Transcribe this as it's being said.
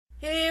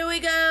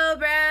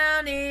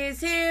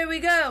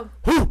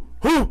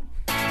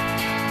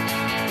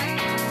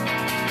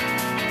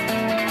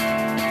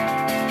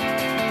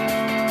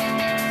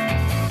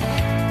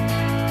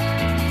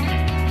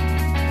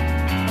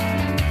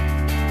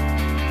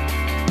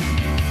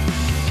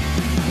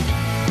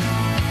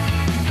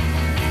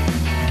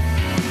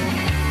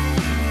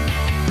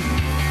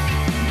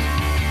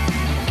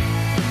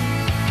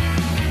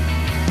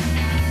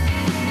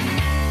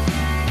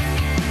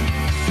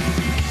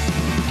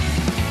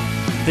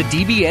The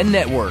DBN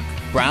Network.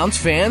 Browns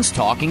fans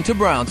talking to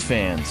Browns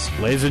fans.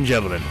 Ladies and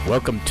gentlemen,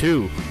 welcome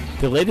to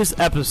the latest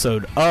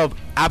episode of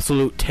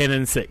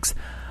AbsoluteTenAndSix.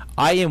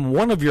 I am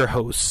one of your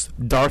hosts,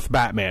 Darth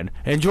Batman,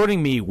 and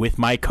joining me with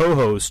my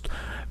co-host,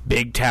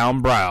 Big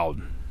Town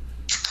Brown.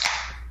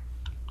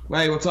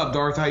 Hey, what's up,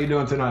 Darth? How you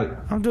doing tonight?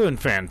 I'm doing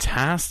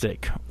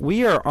fantastic.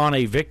 We are on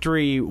a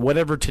victory,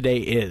 whatever today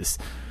is.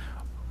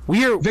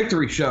 We are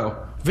Victory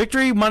show.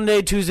 Victory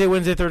Monday, Tuesday,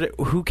 Wednesday, Thursday.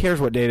 Who cares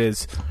what day it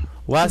is?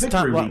 Last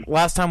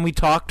time we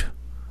talked,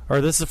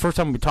 or this is the first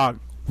time we talked,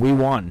 we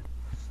won.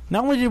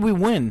 Not only did we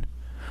win,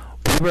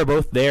 we were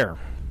both there.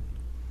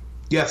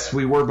 Yes,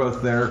 we were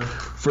both there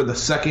for the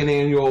second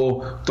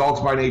annual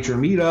Dogs by Nature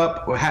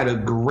meetup. We had a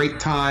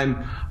great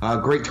time,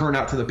 great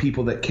turnout to the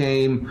people that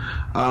came.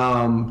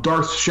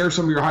 Darth, share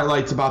some of your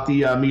highlights about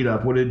the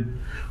meetup.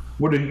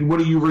 What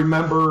do you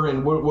remember,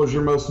 and what was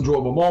your most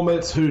enjoyable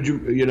moments? Who'd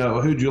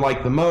you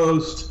like the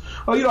most?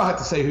 Oh, you don't have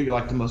to say who you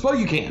like the most. Well,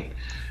 you can.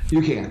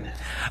 You can.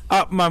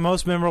 My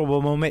most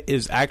memorable moment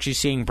is actually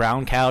seeing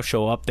Brown Cow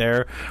show up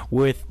there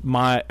with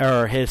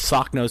his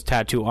sock nose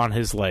tattoo on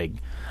his leg.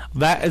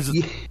 That is.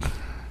 Yeah.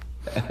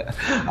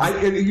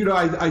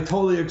 I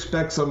totally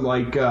expect some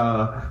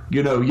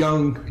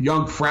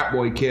young frat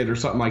boy kid or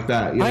something like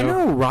that. I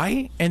know,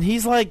 right? And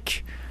he's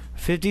like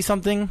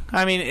 50-something.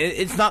 I mean,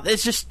 it's not.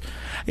 It's just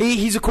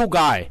he's a cool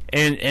guy,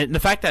 and the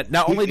fact that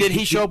not only did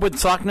he show up with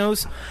sock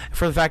nose,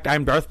 for the fact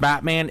I'm Darth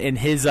Batman, and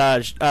his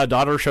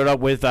daughter showed up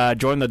with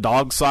join the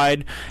dog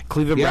side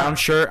Cleveland Brown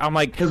shirt. I'm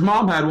like, his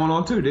mom had one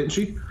on too, didn't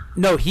she?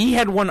 No, he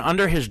had one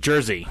under his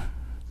jersey.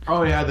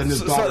 Oh yeah, then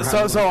his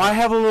daughter. So I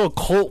have a little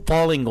cult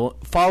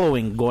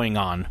following going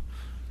on.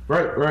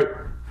 Right.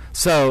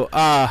 So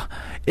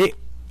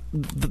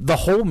the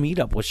whole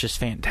meetup was just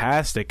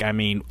fantastic. I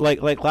mean,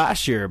 like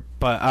last year,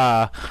 but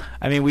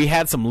I mean, we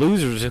had some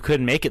losers who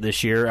couldn't make it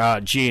this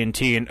year.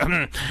 G&T and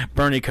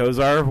Bernie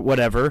Kosar,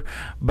 whatever.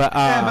 But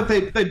but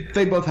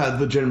they both had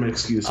legitimate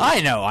excuses.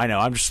 I know.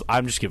 I'm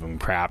just giving them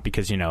crap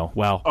because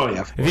well. Oh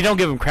yeah. If you don't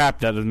give them crap,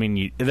 that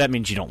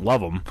means you don't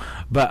love them.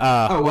 But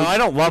I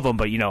don't love them,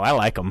 but I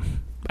like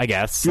them. I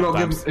guess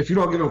if you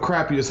don't give them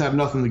crap, you just have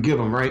nothing to give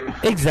them, right?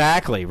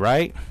 Exactly,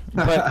 right.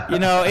 But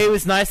it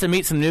was nice to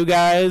meet some new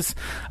guys,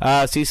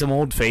 see some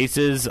old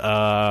faces.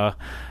 And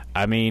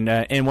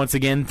once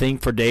again,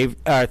 thanks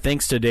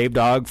to Dave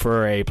Dog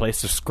for a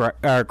place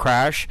to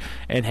crash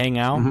and hang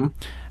out.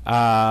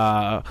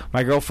 Mm-hmm.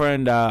 My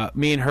girlfriend,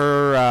 me and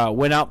her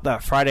went out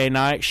that Friday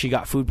night. She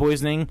got food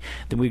poisoning.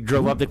 Then we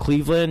drove up to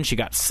Cleveland. She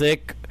got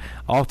sick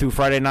all through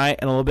Friday night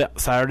and a little bit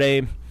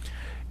Saturday.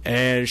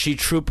 And she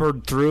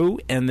troopered through,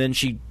 and then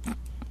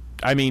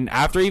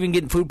after even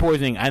getting food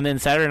poisoning, and then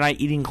Saturday night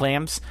eating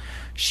clams,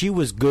 she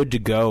was good to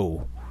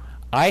go.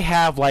 I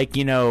have,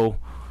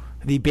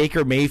 the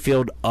Baker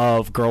Mayfield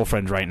of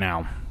girlfriends right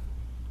now.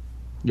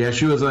 Yeah,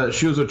 she was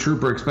a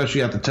trooper,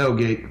 especially at the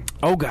tailgate.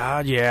 Oh,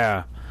 God,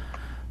 yeah.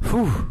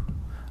 Whew.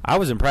 I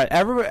was impressed.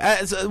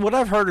 What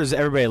I've heard is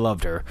everybody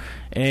loved her.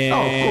 And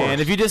of course.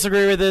 If you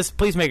disagree with this,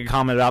 please make a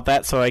comment about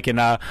that so I can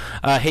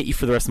hate you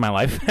for the rest of my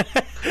life.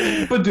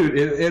 But dude,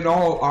 in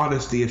all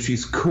honesty, if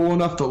she's cool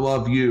enough to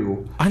love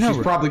you, she's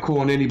probably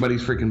cool in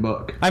anybody's freaking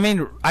book. I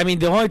mean,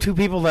 the only two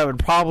people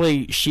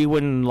that she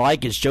wouldn't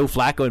like is Joe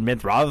Flacco and Ben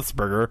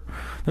Roethlisberger.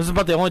 Those are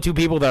about the only two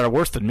people that are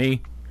worse than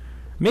me.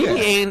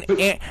 Maybe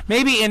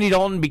maybe Andy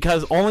Dalton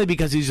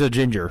because he's a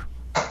ginger.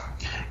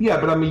 Yeah,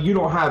 but you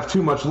don't have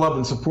too much love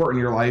and support in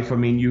your life.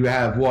 You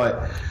have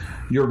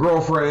your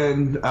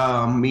girlfriend,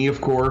 me,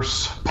 of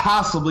course,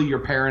 possibly your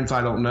parents.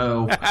 I don't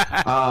know,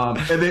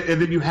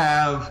 and then you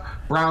have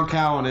Brown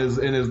Cow and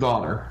his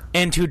daughter,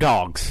 and two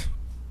dogs.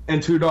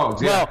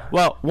 Yeah.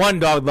 Well, one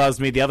dog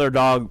loves me. The other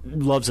dog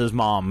loves his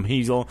mom.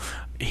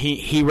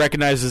 He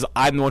recognizes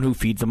I'm the one who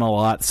feeds him a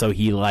lot, so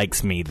he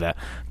likes me. That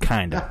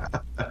kind of.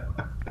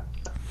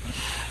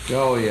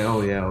 Oh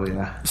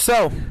yeah.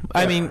 So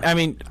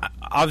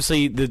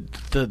obviously the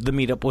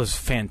meetup was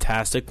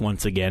fantastic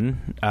once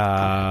again. We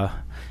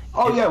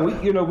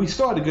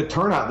still had a good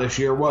turnout this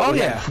year.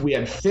 We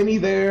had Finney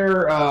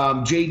there.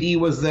 JD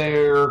was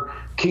there.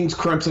 Kings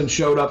Crimson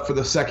showed up for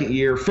the second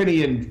year.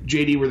 Finney and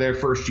JD were there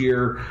first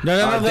year.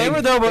 No, they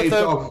were there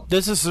both.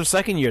 This is their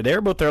second year. They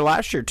were both there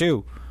last year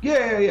too.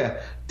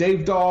 Yeah.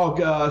 Dave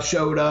Dog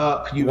showed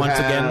up.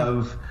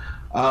 Again.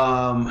 Who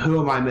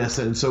am I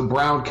missing? So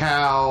Brown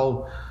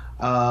Cow.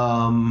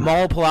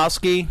 Maul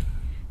Pulowski.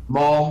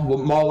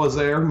 Maul was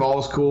there. Maul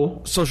was cool.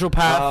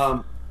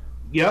 Sociopath.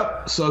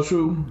 Yep.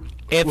 Social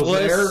Anthilus.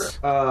 Was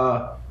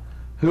there.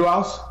 Who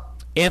else?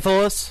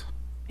 Anthilus.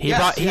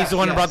 He's the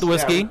one who brought the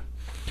whiskey.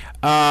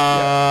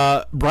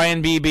 Yeah.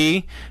 Brian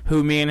BB,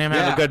 who me and him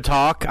had a good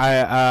talk.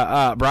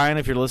 Brian,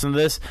 if you're listening to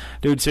this,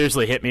 dude,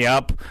 seriously, hit me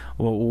up.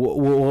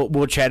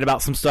 We'll chat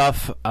about some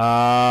stuff.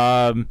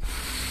 I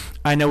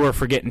know we're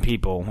forgetting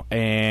people,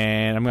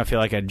 and I'm gonna feel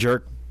like a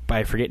jerk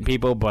by forgetting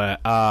people, but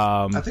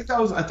I think that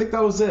was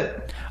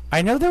it.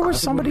 I know there was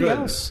somebody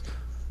else.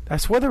 I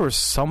swear there was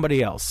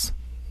somebody else.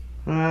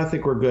 I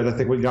think we're good. I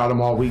think we got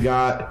them all. We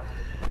got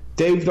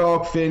Dave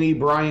Dog, Finney,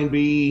 Brian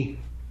B,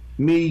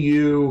 Me,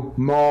 you,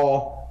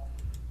 Maul.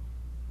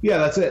 Yeah,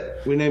 that's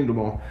it. We named them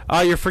all. Oh,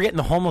 you're forgetting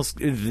the homeless.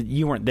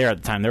 You weren't there at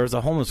the time. There was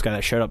a homeless guy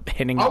that showed up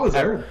hitting. I was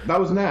there. That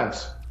was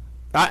Navs.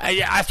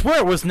 I swear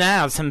it was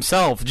Navs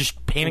himself,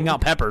 just painting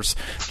out peppers,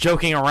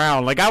 joking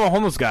around. Like, I'm a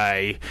homeless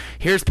guy.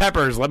 Here's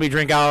peppers. Let me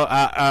drink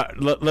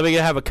out. Let me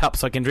have a cup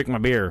so I can drink my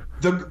beer.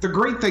 The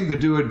great thing to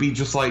do would be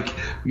just like,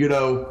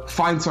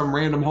 find some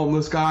random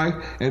homeless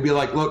guy and be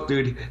like, look,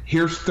 dude,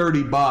 here's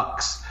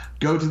 $30.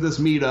 Go to this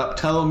meetup,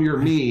 tell them you're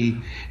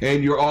me,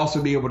 and you'll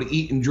also be able to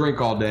eat and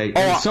drink all day.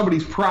 And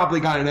somebody's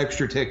probably got an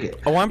extra ticket.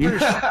 Oh,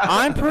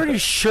 I'm pretty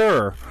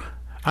sure.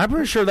 I'm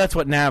pretty sure that's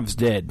what Navs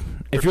did.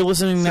 If you're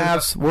listening,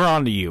 Navs, we're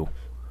on to you.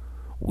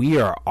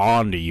 We are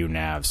on to you,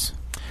 Navs.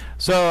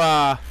 So,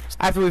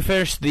 after we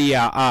finished the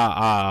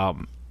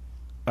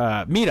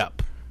meetup.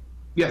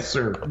 Yes,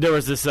 sir. There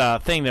was this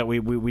thing that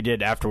we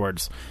did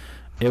afterwards.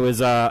 It was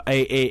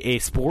a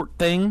sport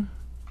thing.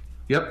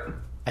 Yep.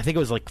 I think it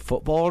was like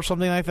football or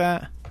something like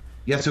that.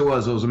 Yes, it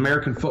was. It was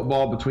American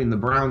football between the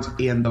Browns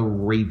and the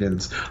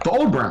Ravens. The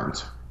old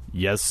Browns.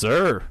 Yes,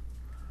 sir.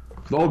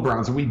 The old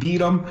Browns. And we beat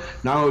them.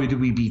 Not only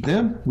did we beat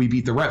them, we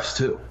beat the refs,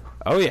 too.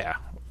 Oh, yeah.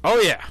 Oh,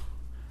 yeah.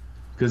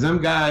 Because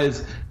them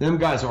guys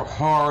are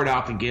hard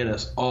out to get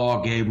us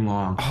all game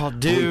long. Oh,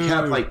 dude. We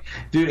kept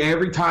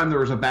every time there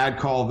was a bad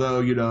call,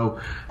 though,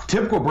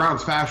 typical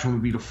Browns fashion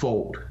would be to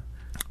fold.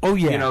 Oh,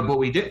 yeah. But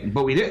we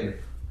didn't.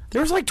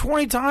 There was like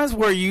 20 times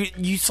where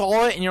you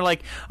saw it and you're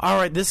like, all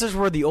right, this is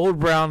where the old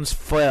Browns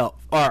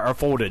are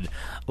folded.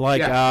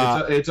 Like,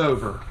 it's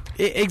over.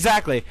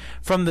 Exactly.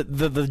 From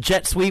the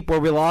jet sweep where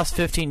we lost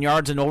 15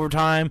 yards in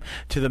overtime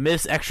to the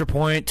missed extra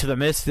point to the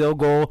missed field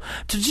goal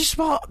to just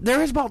there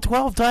was about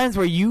 12 times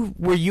where you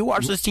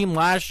watched this team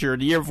last year,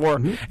 the year before,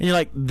 and you're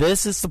like,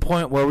 this is the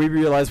point where we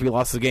realized we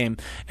lost the game.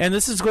 And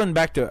this is going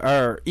back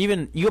to,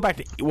 you go back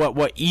to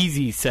what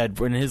Easy said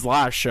in his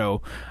last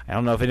show. I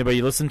don't know if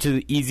anybody listened to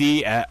the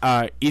Easy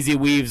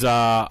Weave's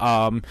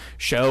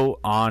show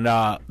on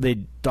the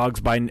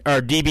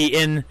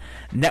DBN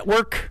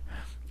Network.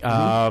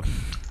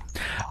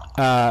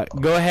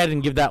 Go ahead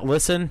and give that a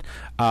listen.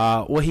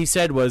 What he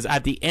said was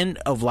at the end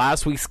of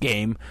last week's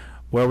game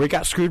where we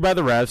got screwed by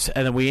the refs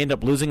and then we ended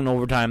up losing in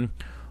overtime.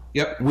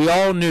 Yep. We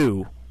all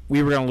knew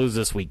we were going to lose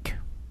this week.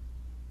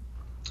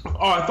 Oh,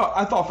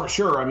 I thought for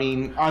sure.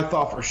 I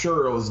thought for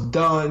sure it was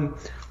done.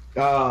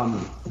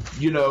 When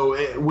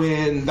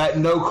that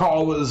no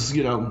call was,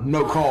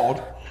 no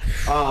called.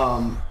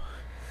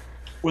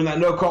 When that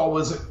no call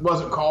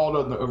wasn't called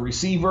on the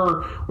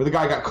receiver, where the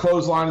guy got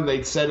clotheslined and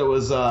they said it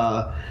was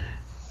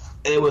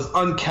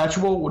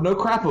uncatchable. Well, no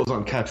crap, it was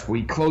uncatchable.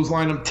 He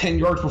clotheslined him 10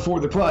 yards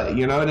before the play,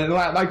 and then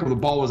like when the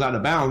ball was out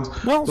of bounds,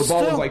 the ball was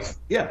like,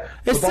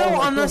 it's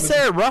still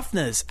unnecessary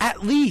roughness,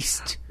 at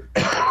least.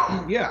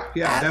 yeah, at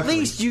definitely.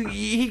 Least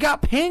he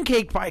got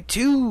pancaked by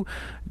two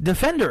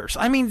defenders.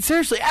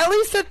 Seriously, at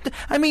least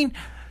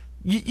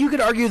you could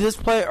argue this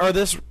play or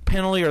this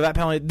penalty or that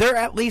penalty. There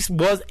at least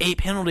was a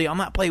penalty on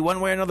that play, one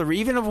way or another.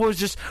 Even if it was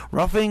just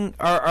roughing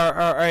or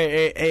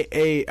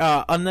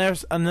a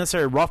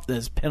unnecessary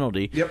roughness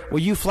penalty,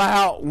 where you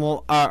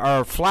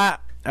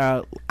flat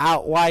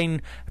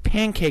outline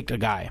pancaked a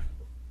guy.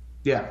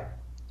 Yeah.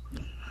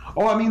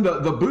 Oh,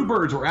 the Boo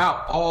Birds were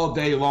out all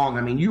day long.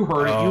 You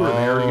heard it. You were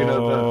there.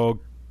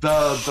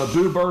 The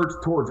Boo Birds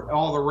towards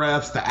all the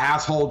refs, the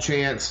asshole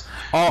chants.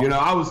 I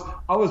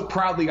was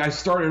proudly, I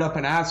started up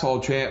an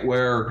asshole chant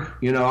where,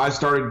 I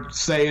started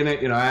saying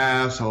it,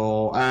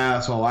 asshole,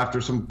 after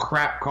some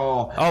crap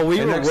call. Oh,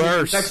 we were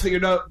worse. Next thing you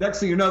know,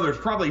 there's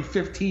probably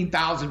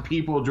 15,000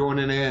 people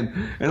joining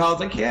in. And I was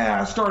like,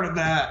 yeah, I started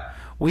that.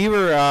 We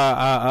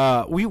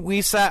were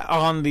we sat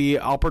on the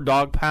upper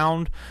dog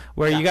pound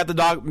where you got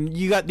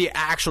the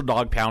actual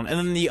dog pound, and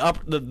then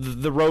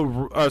the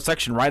road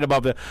section right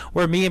above it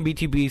where me and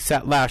BTB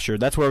sat last year.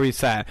 That's where we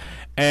sat,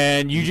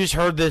 and you just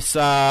heard this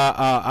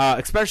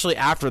especially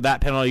after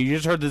that penalty. You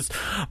just heard this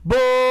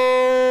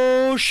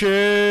bullshit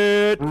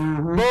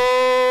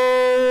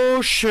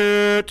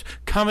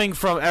coming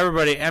from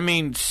everybody.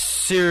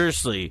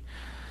 Seriously.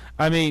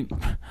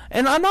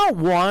 And I'm not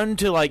one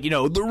to the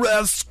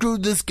refs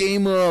screwed this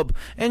game up.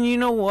 And you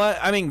know what?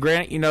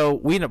 Grant, we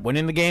ended up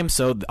winning the game,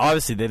 so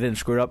obviously they didn't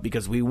screw it up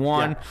because we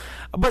won. Yeah.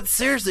 But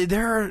seriously,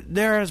 there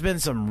has been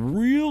some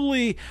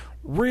really,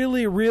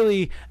 really,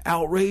 really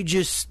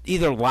outrageous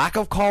either lack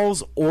of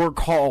calls or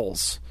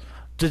calls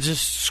to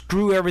just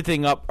screw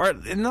everything up, or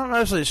not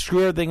necessarily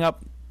screw everything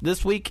up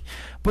this week,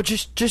 but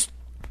just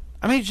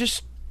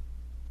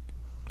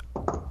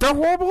they're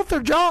horrible at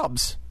their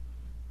jobs.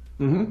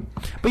 Mm-hmm.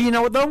 But you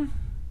know what, though?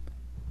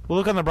 We'll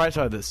look on the bright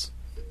side of this.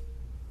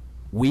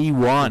 We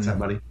won. What's that,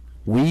 buddy?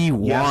 We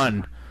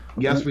won.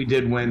 Yes, we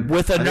did win.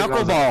 With a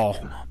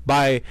knuckleball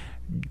by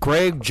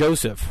Greg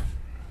Joseph.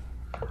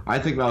 I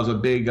think that was a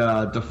big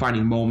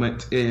defining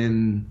moment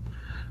in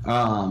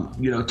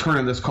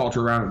turning this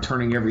culture around and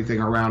turning everything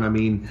around. I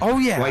mean, oh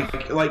yeah,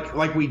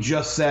 like we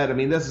just said. I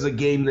mean, this is a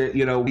game that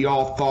we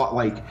all thought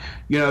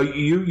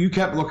you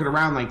kept looking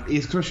around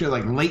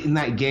especially late in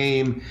that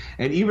game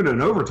and even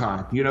in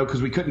overtime,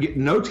 because we couldn't get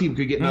no team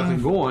could get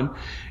nothing going,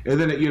 and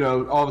then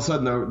all of a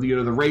sudden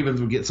the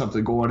Ravens would get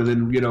something going,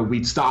 and then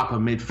we'd stop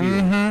them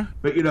midfield.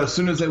 But as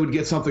soon as they would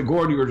get something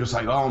going, you were just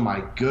like, oh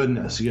my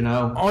goodness,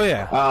 Oh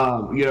yeah.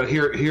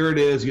 Here it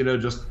is.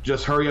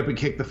 Just hurry up and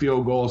kick the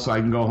field goal so I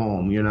can go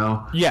home.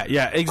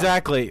 Yeah,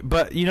 exactly.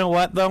 But you know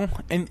what though,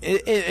 and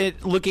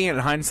looking at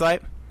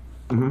hindsight,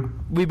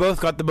 we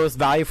both got the most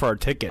value for our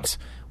tickets.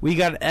 We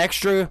got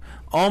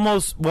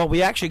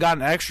we actually got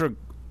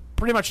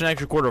pretty much an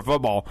extra quarter of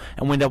football,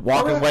 and we ended up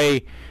walking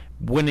away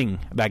winning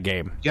that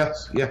game.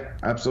 Yes, yeah,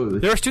 absolutely.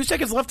 There was 2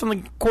 seconds left in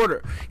the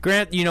quarter.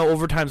 Granted,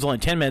 overtime's only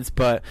 10 minutes,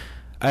 but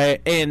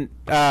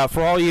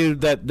for all you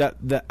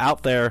that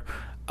out there,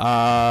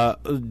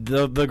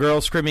 the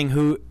girl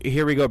screaming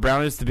 "Here we go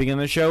Brownies" at the beginning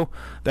of the show,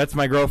 that's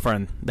my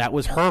girlfriend. That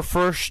was her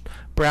first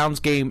Browns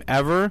game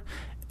ever,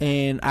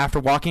 and after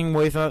walking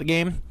away from that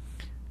game,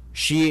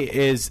 she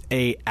is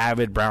a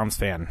avid Browns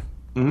fan.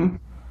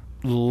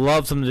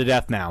 Loves them to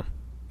death now.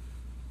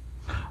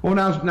 Well,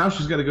 now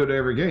she's got to go to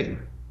every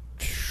game.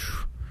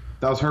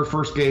 That was her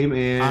first game,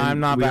 and I'm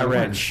not that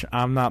rich.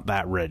 I'm not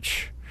that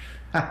rich.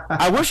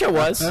 I wish I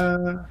was.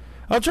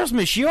 Oh, trust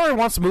me, she already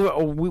wants to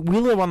move. We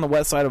live on the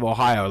west side of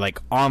Ohio,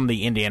 on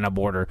the Indiana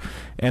border.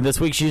 And this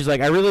week she's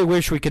like, I really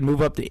wish we could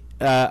move up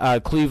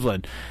to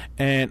Cleveland.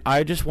 And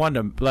I just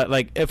wanted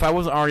to, if I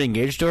wasn't already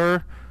engaged to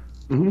her.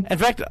 In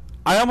fact,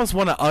 I almost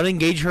want to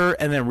unengage her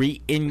and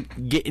then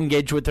get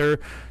engaged with her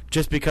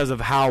just because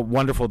of how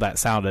wonderful that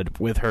sounded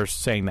with her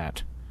saying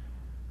that.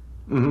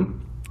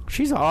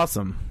 She's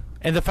awesome.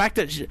 And the fact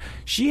that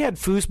she had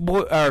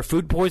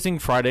food poisoning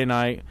Friday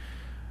night,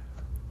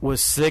 was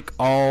sick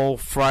all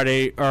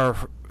Friday, or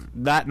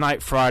that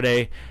night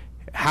Friday,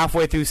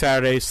 halfway through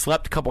Saturday,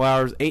 slept a couple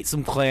hours, ate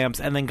some clams,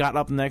 and then got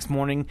up the next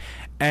morning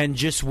and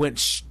just went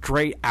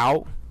straight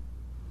out.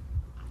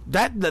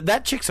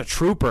 That chick's a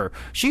trooper.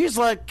 She's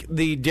like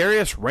the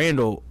Darius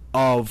Randall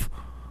of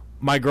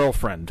my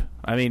girlfriend.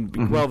 I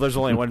mean, well, there's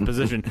only one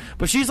position,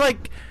 but she's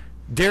like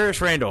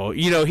Darius Randall.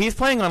 He's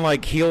playing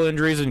on heel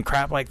injuries and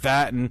crap like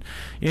that, and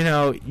you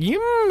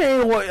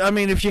may. I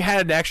mean, if you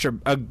had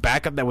a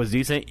backup that was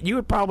decent, you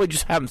would probably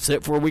just have him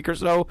sit for a week or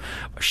so.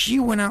 She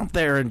went out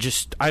there and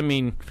just. I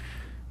mean,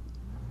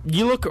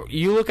 you look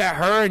at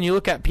her and you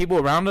look at people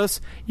around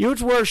us. You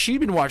swear she'd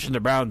been watching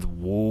the Browns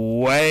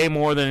way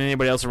more than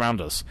anybody else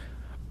around us.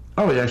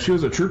 Oh yeah, she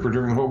was a trooper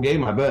during the whole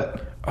game, I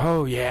bet.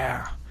 Oh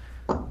yeah.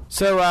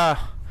 So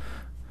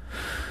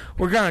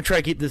we're going to try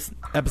to keep this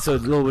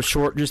episode a little bit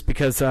short just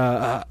because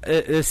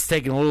it's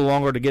taking a little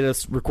longer to get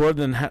us recorded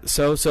than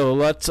so. So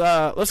let's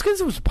get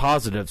some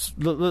positives.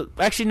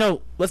 Actually,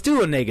 no, let's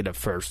do a negative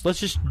first.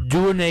 Let's just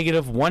do a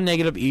negative, one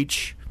negative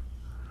each,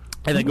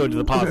 and then go to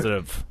the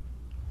positive.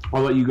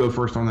 I'll let you go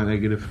first on the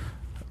negative.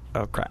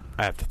 Oh, crap.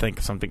 I have to think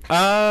of something.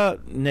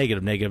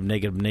 Negative.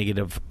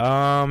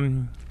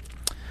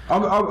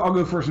 I'll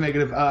go first.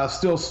 Negative.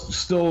 Still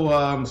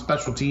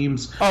special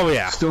teams. Oh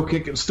yeah. Still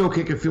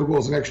kicking field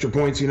goals and extra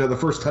points. The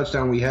first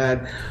touchdown we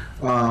had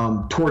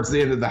towards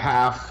the end of the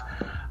half.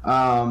 We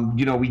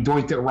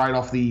doinked it right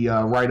off the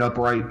right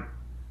upright.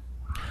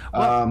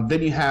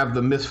 Then you have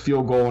the missed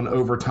field goal in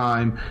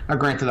overtime. Now,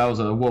 granted, that was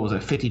a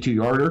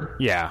 52-yarder.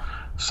 Yeah.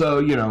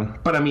 So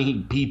but I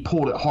mean, he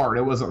pulled it hard.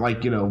 It wasn't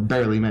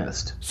barely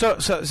missed. So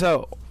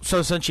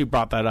since you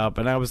brought that up,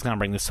 and I was gonna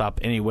bring this up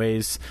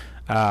anyways.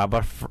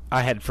 But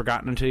I had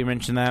forgotten until you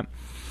mentioned that.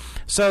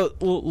 So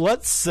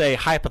let's say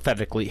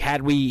hypothetically,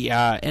 had we,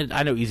 and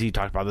I know Easy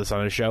talked about this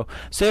on his show.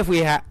 Say if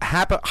we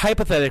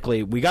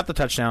hypothetically we got the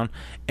touchdown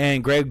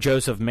and Greg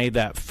Joseph made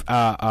that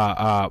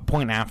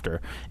point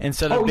after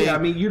instead of. I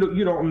mean you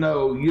don't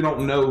know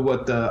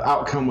what the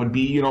outcome would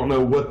be. You don't know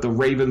what the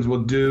Ravens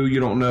would do. You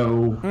don't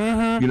know.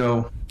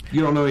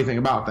 You don't know anything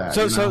about that.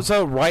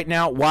 So right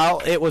now,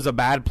 while it was a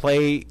bad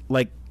play,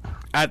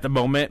 at the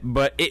moment,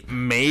 but it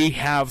may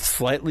have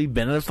slightly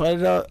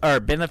benefited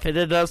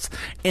us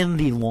in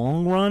the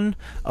long run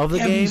of the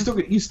game.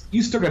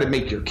 You still got to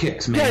make your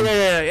kicks, man.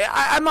 Yeah.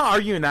 I'm not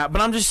arguing that,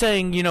 but I'm just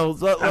saying, even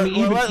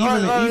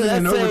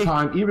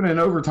in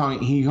overtime,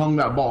 he hung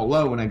that ball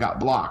low and it got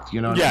blocked.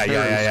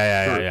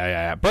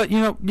 Yeah. But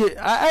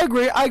I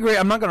agree.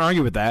 I'm not going to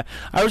argue with that.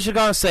 I was just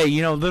going to say,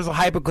 there's a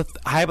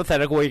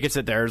hypothetical where you could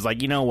sit there. It's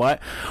like,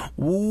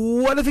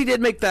 what if he did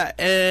make that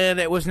and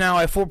it was now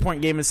a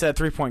 4-point game instead of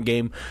 3-point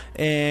game?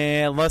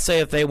 And let's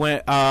say if they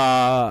went,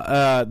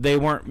 they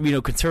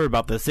weren't, concerned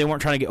about this. They weren't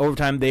trying to get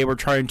overtime. They were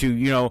trying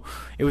to,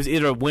 it was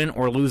either win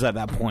or lose at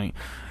that point.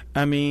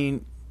 I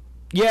mean,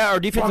 yeah, our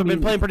defense have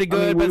been playing pretty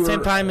good, but at the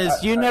same time,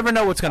 you never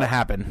know what's going to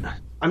happen.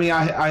 I mean,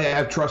 I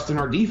have trust in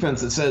our defense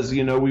that says,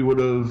 we would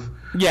have.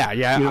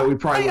 Yeah. We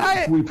probably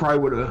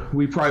would have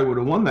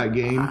won that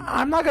game.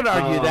 I'm not going to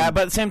argue that,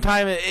 but at the same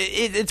time,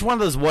 it's one of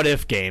those what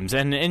if games,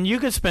 and you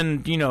could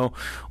spend,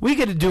 we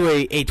could do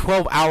a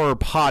 12-hour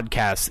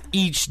podcast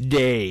each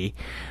day,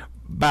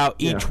 about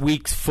each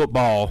week's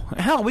football.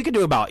 Hell, we could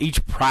do about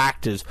each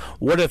practice.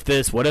 What if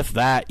this? What if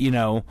that?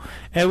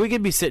 And we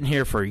could be sitting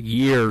here for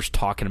years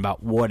talking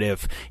about what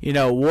if.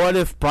 What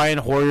if Brian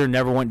Hoyer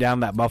never went down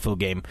that Buffalo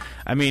game?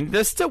 I mean,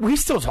 we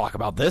still talk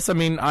about this. I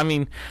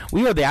mean,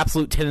 we are the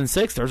absolute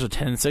 10-6. There's a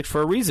 10-6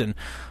 for a reason.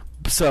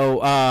 So,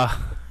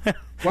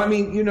 well, I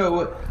mean,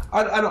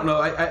 I don't know.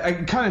 I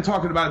kind of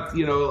talking about,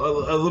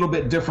 a little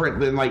bit different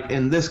than like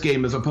in this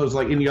game as opposed to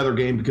like any other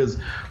game because,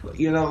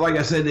 like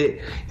I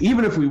said,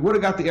 even if we would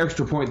have got the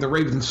extra point, the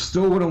Ravens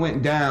still would have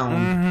went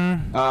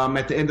down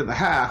at the end of the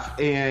half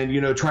and,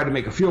 tried to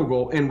make a field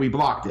goal and we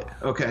blocked it.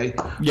 Okay.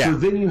 Yeah. So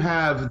then you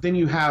have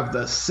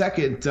the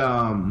second,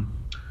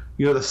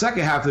 the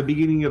second half, the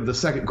beginning of the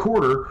second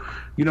quarter,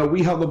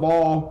 we held the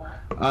ball.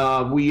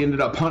 We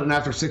ended up punting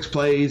after 6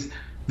 plays.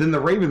 Then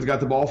the Ravens got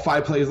the ball.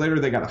 5 plays later,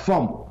 they got a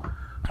fumble.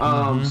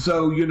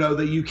 So,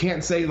 that you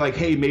can't say, like,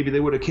 hey, maybe they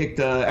would have kicked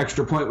an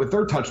extra point with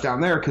their touchdown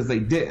there because they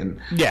didn't.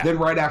 Yeah. Then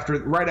right after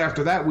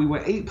that, we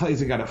went 8 plays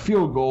and got a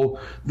field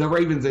goal. The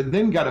Ravens had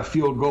then got a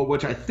field goal,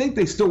 which I think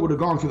they still would have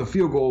gone for the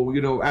field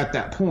goal, at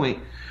that point.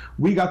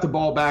 We got the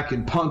ball back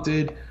and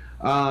punted.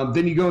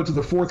 Then you go into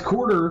the fourth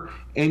quarter,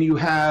 and you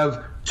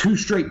have 2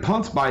 straight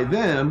punts by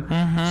them.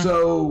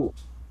 So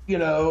 –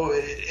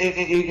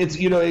 it's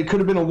it could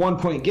have been a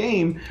 1-point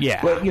game.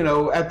 Yeah. But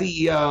at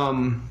the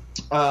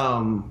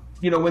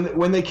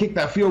when they kicked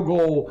that field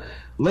goal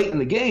late in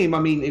the game, I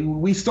mean,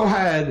 we still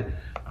had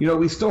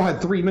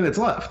 3 minutes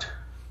left.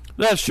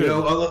 That's true.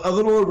 A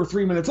little over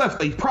 3 minutes left.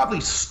 They probably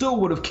still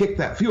would have kicked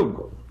that field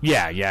goal.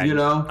 Yeah.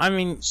 I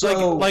mean,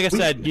 so like I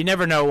said, you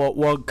never know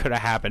what could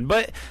have happened,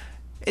 but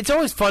it's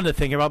always fun to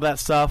think about that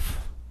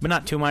stuff, but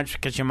not too much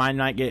because your mind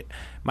might get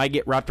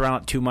wrapped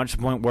around it too much to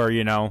the point where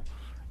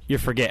you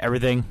forget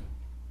everything.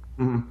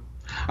 Mm-hmm.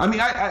 I mean,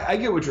 I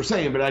get what you're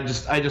saying, but I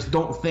just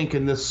don't think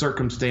in this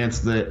circumstance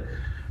that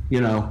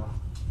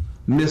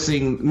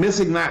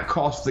missing that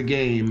cost the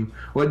game.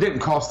 Well, it didn't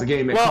cost the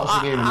game. It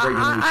cost the game in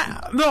regulation.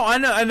 No,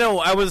 I know.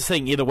 I was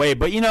saying either way,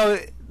 but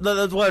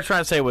that's what I was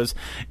trying to say was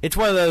it's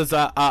one of those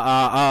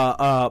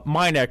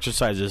mind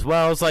exercises.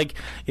 Well, it's like,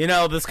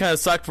 this kind of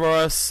sucked for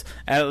us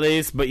at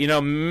least, but,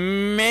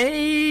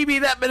 maybe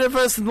that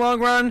benefited us in the long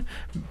run.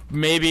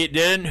 Maybe it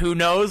didn't. Who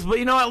knows? But,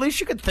 at least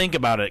you could think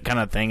about it kind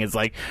of thing. It's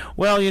like,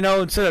 well,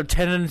 instead of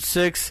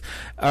 10-6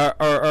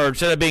 or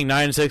instead of being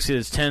 9-6,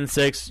 it's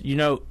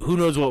 10-6. Who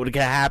knows what would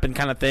happen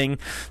kind of thing.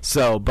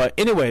 So, but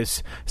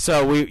anyways,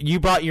 so you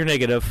brought your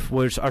negative,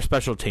 which are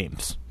special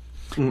teams.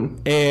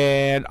 Mm-hmm.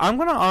 And I'm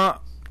gonna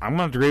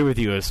agree with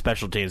you as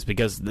special teams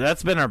because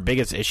that's been our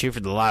biggest issue for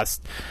the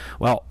last,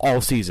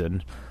 all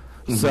season.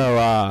 Mm-hmm.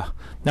 So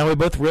now we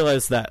both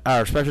realize that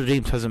our special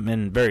teams hasn't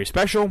been very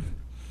special.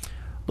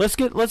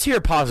 Let's hear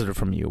a positive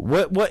from you.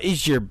 What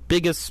is your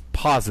biggest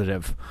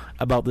positive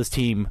about this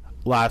team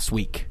last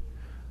week?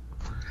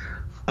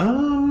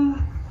 I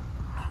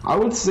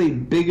would say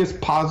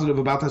biggest positive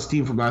about this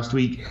team from last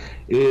week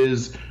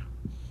is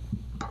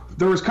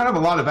there was kind of a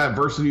lot of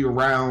adversity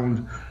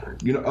around,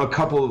 a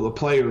couple of the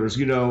players,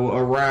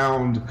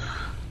 around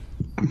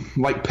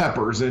like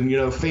Peppers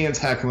and, fans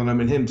heckling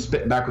him and him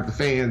spitting back with the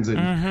fans and,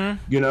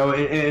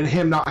 and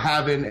him not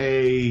having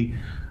a,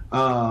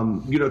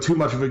 too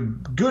much of a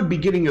good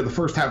beginning of the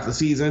first half of the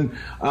season.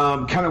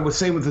 Kind of the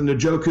same with the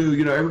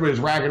Njoku, everybody's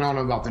ragging on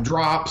him about the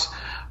drops.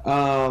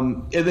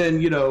 And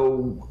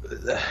then,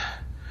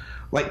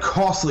 like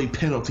costly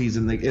penalties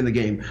in the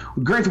game.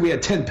 Granted, we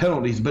had 10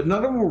 penalties, but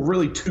none of them were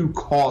really too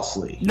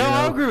costly. No,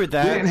 I agree with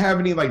that. We didn't have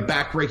any like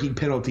backbreaking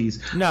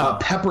penalties. No,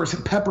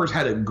 Peppers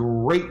had a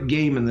great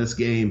game in this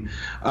game,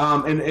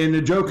 and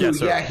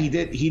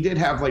Njoku, he did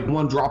have like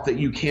one drop that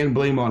you can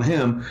blame on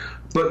him.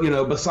 But,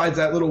 besides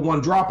that little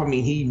one drop, I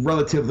mean, he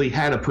relatively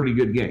had a pretty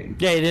good game.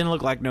 Yeah, he didn't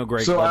look like no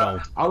great. So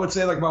I would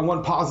say, like, my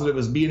one positive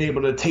is being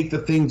able to take the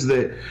things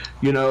that,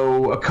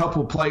 a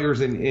couple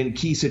players in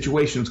key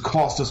situations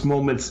cost us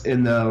moments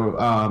in the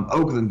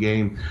Oakland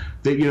game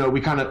that,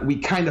 we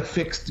kind of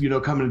fixed,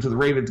 coming into the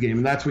Ravens game.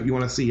 And that's what you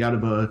want to see out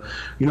of a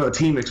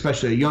team,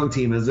 especially a young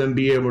team, is them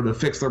be able to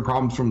fix their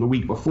problems from the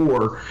week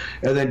before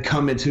and then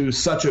come into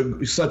such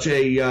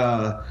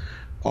a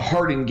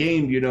hardened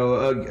game,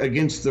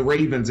 against the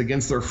Ravens,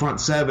 against their front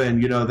seven.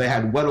 They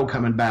had Weddle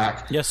coming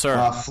back. Yes, sir.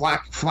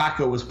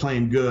 Flacco was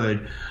playing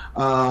good.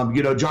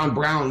 John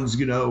Brown's,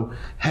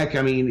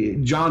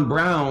 John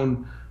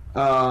Brown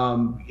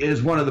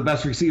is one of the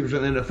best receivers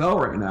in the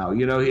NFL right now.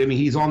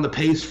 He's on the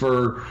pace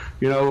for,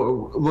 a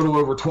little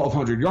over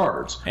 1,200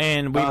 yards.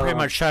 And we pretty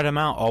much shut him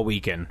out all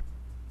weekend.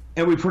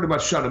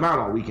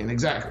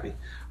 Exactly.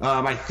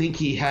 I think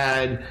he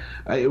had,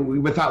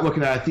 without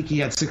looking at it, I think he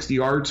had 60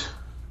 yards.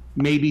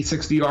 maybe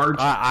 60 yards.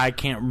 I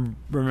can't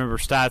remember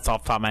stats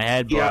off the top of my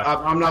head. But, yeah,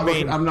 I'm not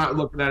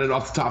looking at it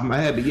off the top of my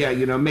head, but yeah,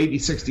 maybe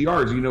 60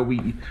 yards.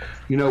 We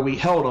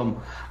held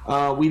them.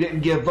 We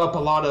didn't give up a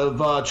lot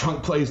of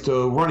chunk plays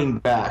to running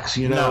backs.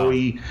 No.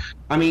 We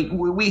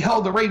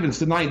held the Ravens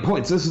to 9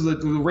 points. This is the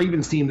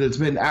Ravens team that's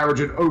been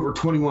averaging over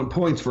 21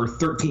 points for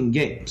 13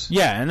 games.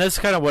 Yeah, and that's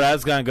kind of what I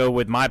was going to go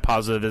with. My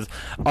positive is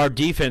our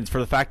defense, for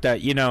the fact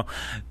that,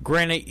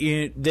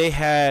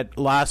 granted,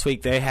 last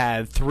week they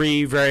had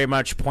 3 very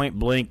much point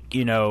blank,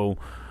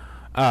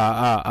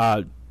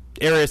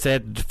 areas they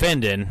had to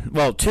defend in.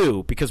 Well,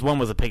 2, because one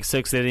was a pick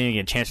six. They didn't even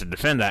get a chance to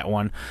defend that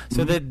one.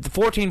 So the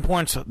 14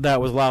 points that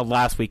was allowed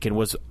last weekend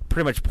was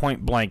pretty much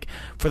point blank,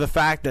 for the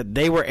fact that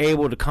they were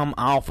able to come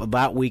off of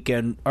that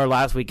weekend or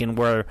last weekend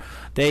where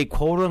they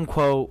quote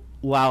unquote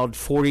allowed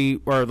 40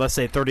 or let's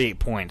say 38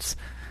 points,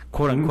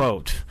 quote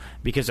unquote,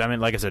 because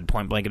like I said,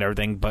 point blank and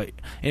everything. But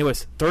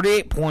anyways,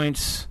 38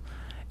 points.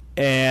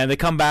 And they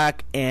come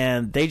back,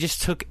 and they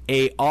just took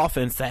a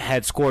offense that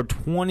had scored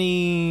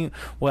 20,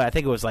 well, I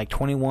think it was like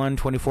 21,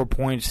 24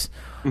 points,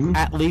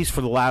 at least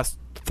for the last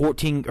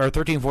 14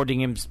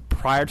 games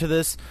prior to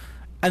this,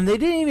 and they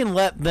didn't even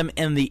let them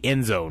in the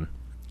end zone.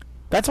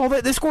 That's all.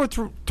 They scored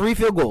 3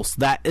 field goals.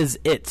 That is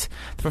it.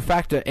 For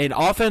fact, an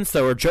offense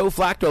that where Joe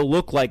Flacco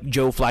looked like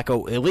Joe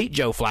Flacco, elite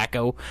Joe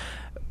Flacco,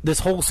 this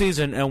whole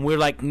season, and we're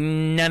like,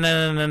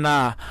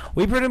 nah.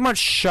 We pretty much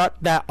shut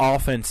that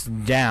offense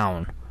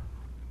down.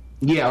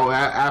 Yeah,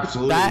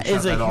 absolutely. That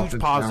is a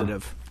huge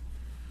positive.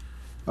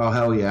 Down. Oh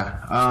hell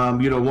yeah!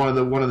 One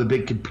of the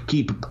big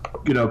key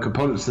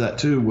components to that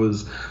too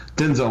was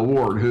Denzel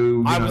Ward,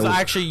 who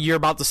you're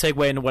about to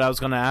segue into what I was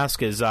going to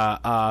ask is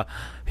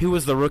who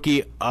was the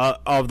rookie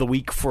of the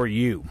week for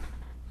you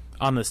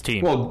on this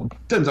team? Well,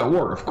 Denzel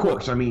Ward, of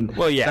course.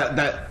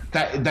 Yeah.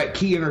 That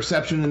key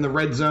interception in the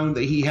red zone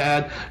that he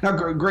had. Now,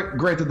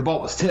 granted, the ball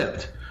was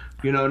tipped.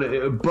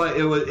 But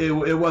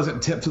it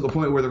wasn't tipped to the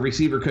point where the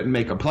receiver couldn't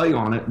make a play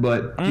on it.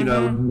 But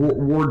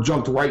Ward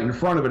jumped right in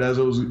front of it as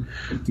it was,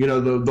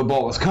 the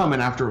ball was coming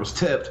after it was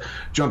tipped.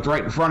 Jumped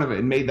right in front of it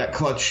and made that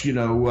clutch play.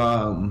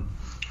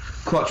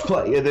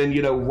 And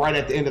then right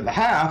at the end of the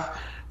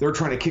half, they're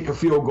trying to kick a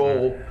field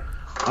goal,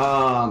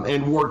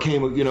 and Ward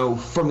came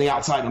from the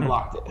outside and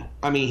blocked it.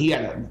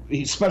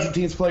 He's special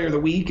teams player of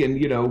the week,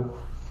 and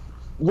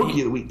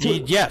rookie of the week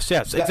too. Yes,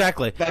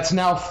 exactly. That's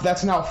now 4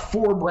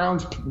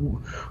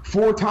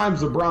 times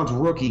the Browns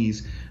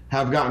rookies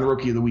have gotten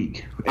rookie of the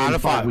week out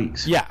of 5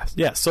 weeks. Yeah.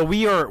 So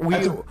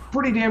that's a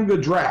pretty damn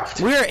good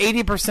draft. We are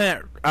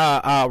 80%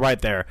 right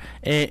there.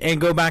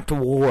 And go back to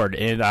Ward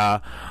and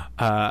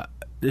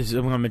I'm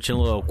going to mention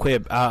a little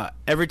quib.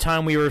 Every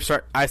time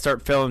I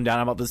start feeling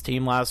down about this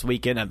team last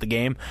weekend at the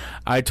game,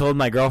 I told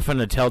my girlfriend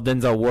to tell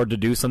Denzel Ward to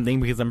do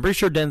something, because I'm pretty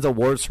sure Denzel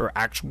Ward's her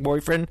actual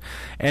boyfriend.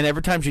 And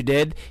every time she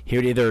did, he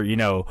would either,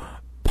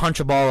 punch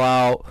a ball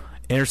out,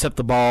 intercept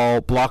the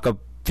ball, block a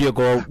field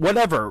goal,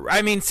 whatever.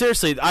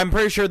 Seriously, I'm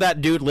pretty sure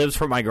that dude lives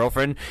for my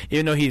girlfriend,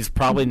 even though he's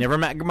probably never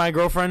met my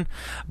girlfriend.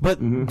 But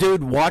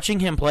dude,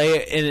 watching him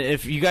play, and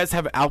if you guys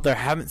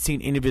haven't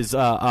seen any of his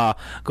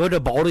go to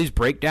Baldy's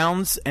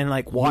breakdowns and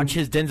watch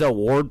his Denzel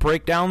Ward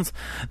breakdowns,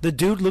 the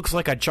dude looks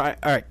like a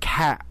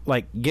cat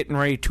getting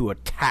ready to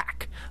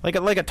attack, like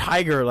a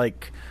tiger,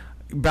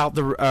 about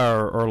the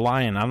or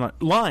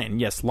lion.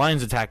 Yes,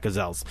 lions attack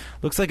gazelles.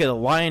 Looks like a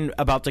lion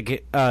about to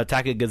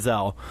attack a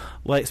gazelle.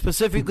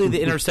 Specifically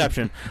the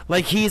interception.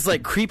 He's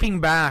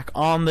creeping back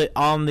on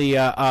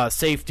the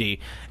safety,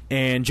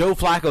 and Joe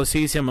Flacco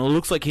sees him and it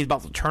looks like he's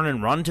about to turn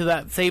and run to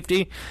that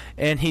safety,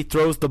 and he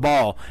throws the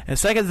ball. And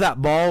seconds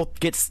that ball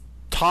gets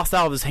tossed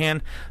out of his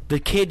hand, the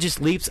kid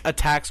just leaps,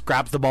 attacks,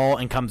 grabs the ball,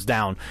 and comes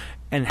down.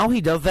 And how he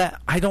does that,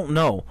 I don't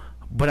know,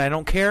 but I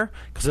don't care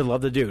because I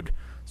love the dude.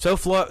 So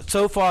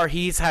far,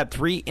 he's had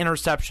 3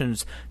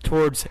 interceptions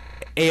towards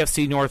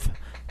AFC North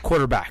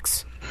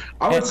quarterbacks.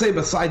 I would say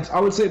besides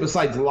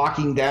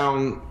locking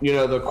down,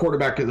 the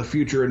quarterback of the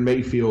future in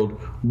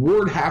Mayfield,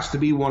 Ward has to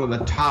be one of the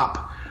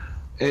top,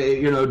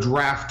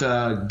 draft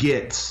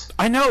gets.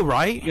 I know,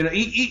 right?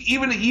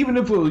 Even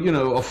if it was,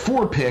 a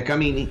 4 pick. I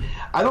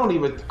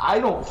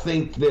don't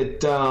think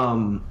that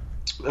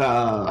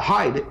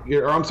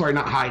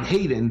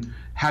Hayden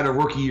had a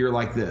rookie year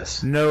like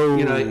this.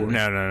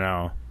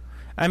 No.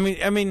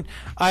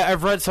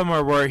 I've read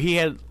somewhere where he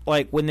had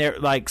when they're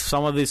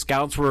some of the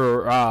scouts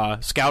were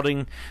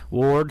scouting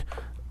Ward,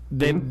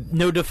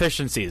 no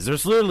deficiencies.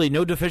 There's literally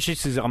no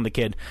deficiencies on the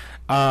kid,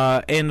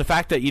 and the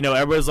fact that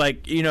everybody's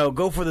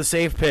go for the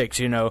safe picks.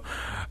 Sam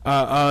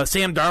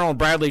Darnold,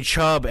 Bradley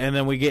Chubb, and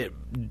then we get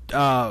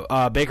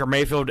Baker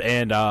Mayfield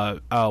and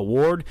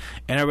Ward,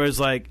 and everybody's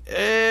like,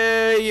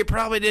 you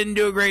probably didn't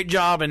do a great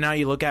job. And now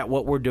you look at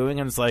what we're doing,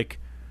 and it's like,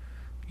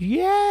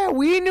 yeah,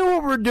 we knew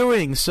what we're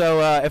doing.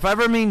 So if I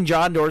ever meet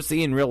John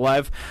Dorsey in real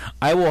life,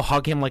 I will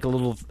hug him like a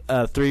little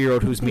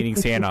 3-year-old who's meeting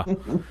Santa,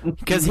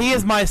 because he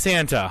is my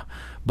Santa,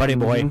 buddy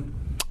boy.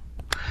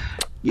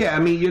 Yeah, I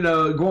mean,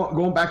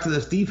 going back to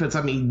this defense,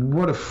 I mean,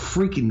 what a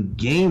freaking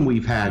game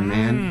we've had,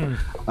 man.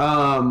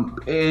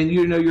 And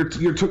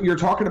you're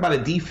talking about a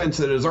defense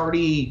that has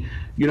already,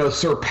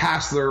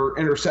 surpassed their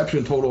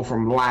interception total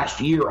from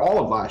last year, all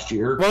of last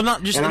year. Well,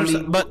 not just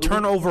but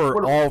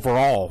turnover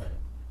overall.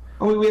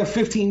 I mean, we have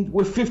 15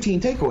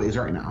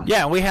 takeaways right now.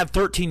 Yeah, we had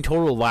 13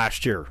 total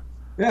last year.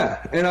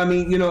 Yeah, and I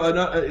mean,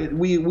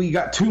 we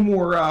got 2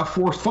 more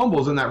forced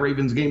fumbles in that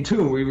Ravens game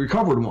too, and we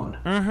recovered one.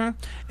 Mm-hmm.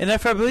 And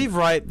if I believe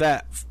right,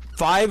 that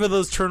 5 of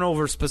those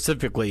turnovers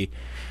specifically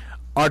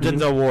are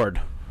Denzel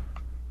Ward.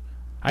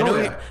 I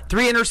know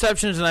 3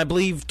 interceptions and I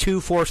believe 2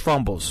 forced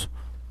fumbles.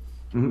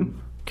 Mm-hmm.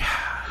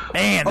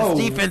 Man, this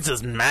defense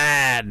is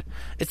mad.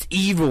 It's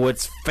evil.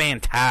 It's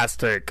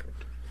fantastic.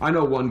 I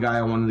know one guy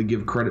I wanted to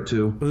give credit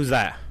to. Who's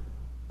that?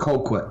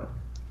 Colquitt.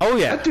 Oh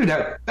yeah,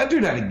 that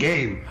dude had a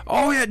game.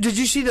 Oh yeah, did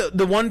you see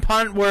the one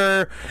punt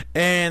where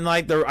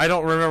I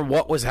don't remember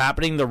what was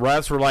happening. The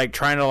refs were like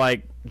trying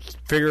to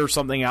figure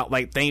something out,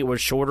 think it was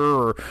shorter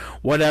or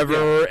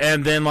whatever,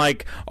 and then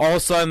all of a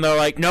sudden they're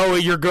like, "No,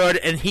 you're good,"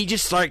 and he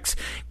just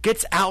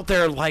gets out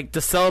there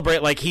to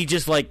celebrate he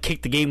just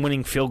kicked the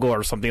game-winning field goal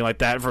or something like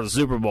that for the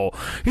Super Bowl.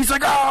 He's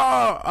like,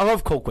 "Oh, I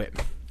love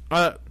Colquitt."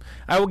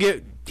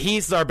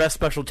 He's our best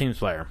special teams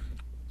player.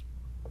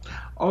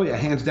 Oh yeah,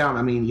 hands down.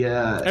 I mean,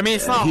 yeah. I mean,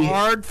 it's not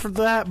hard for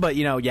that, but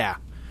yeah.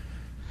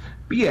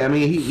 But yeah, I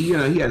mean,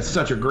 he had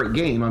such a great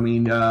game. I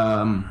mean,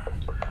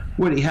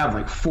 what did he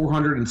have?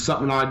 400 and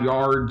something odd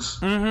yards,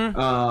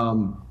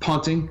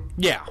 punting.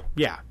 Yeah.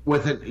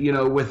 With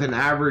an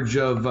average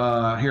of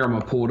here, I'm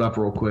gonna pull it up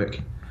real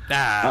quick.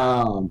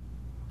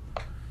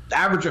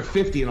 Average of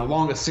 50 and a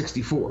long of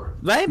 64.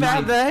 They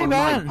bad.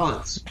 9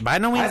 punts. By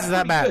no means is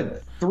that bad.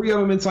 Good. 3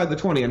 of them inside the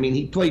 20. I mean,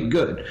 he played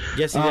good.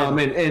 Yes, he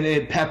did.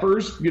 And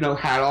Peppers,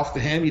 hat off to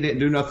him. He didn't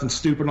do nothing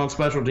stupid on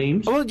special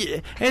teams. Well,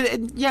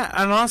 and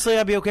honestly,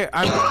 I'd be okay.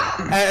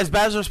 As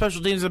bad as our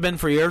special teams have been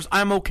for years,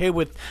 I'm okay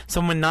with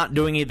someone not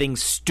doing anything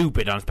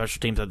stupid on special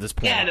teams at this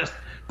point. Yeah, just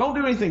don't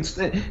do anything.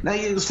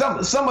 Now,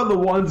 some of the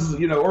ones,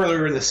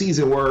 earlier in the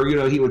season where,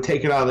 he would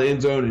take it out of the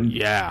end zone and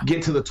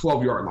get to the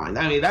 12-yard line.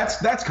 I mean,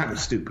 that's kind of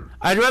stupid.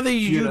 I'd rather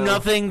you do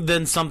nothing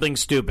than something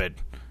stupid.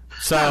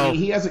 So I mean,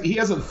 he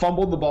hasn't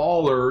fumbled the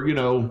ball or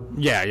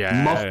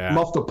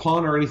muffed a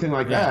punt or anything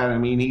like that. I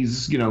mean,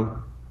 he's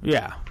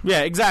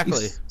exactly,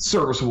 he's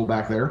serviceable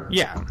back there.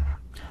 Yeah.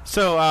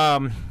 So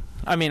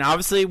I mean,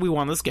 obviously we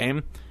won this game.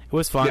 It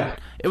was fun. Yeah.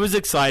 It was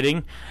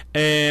exciting,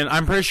 and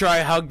I'm pretty sure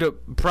I hugged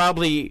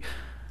probably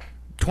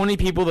 20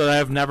 people that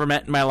I've never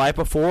met in my life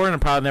before and I'll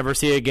probably never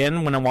see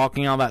again when I'm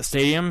walking out of that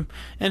stadium.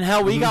 And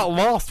hell, we got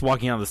lost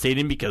walking out of the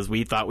stadium because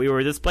we thought we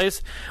were this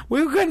place.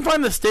 We couldn't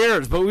find the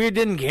stairs, but we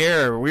didn't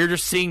care. We were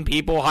just seeing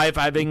people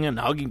high-fiving and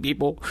hugging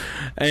people.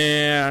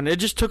 And it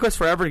just took us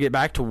forever to get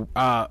back to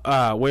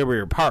where we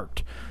were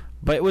parked.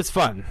 But it was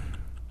fun.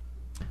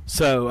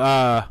 So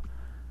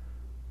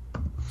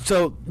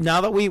now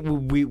that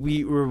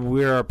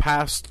we're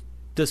past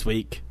this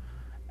week,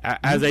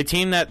 as a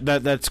team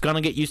that's going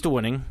to get used to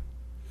winning,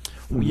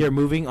 we are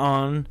moving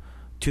on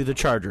to the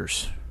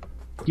Chargers.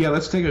 Yeah,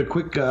 let's take a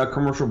quick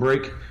commercial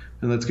break,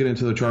 and let's get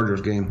into the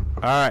Chargers game.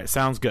 All right,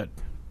 sounds good.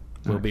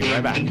 We'll be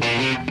right back.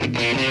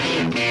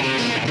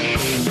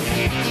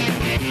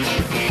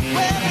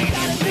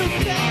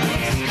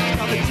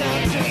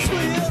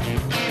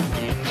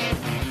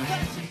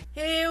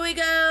 Here we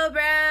go,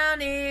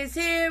 brownies,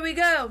 here we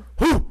go.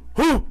 Hoo,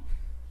 hoo.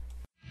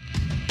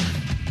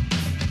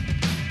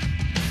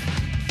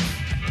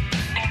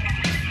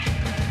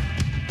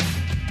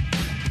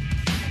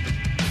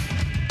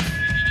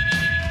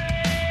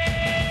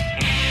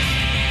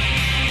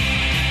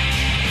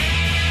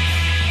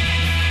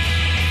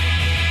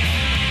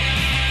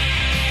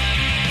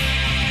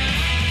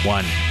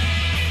 One.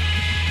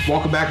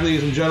 Welcome back,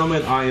 ladies and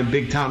gentlemen. I am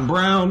Big Tom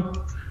Brown.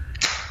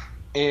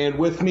 And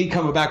with me,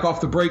 coming back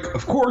off the break,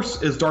 of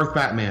course, is Darth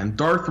Batman.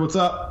 Darth, what's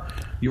up?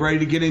 You ready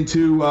to get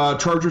into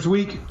Chargers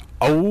week?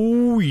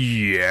 Oh,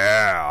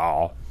 yeah.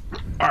 All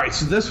right,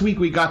 so this week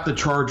we got the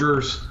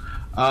Chargers.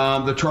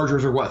 The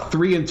Chargers are,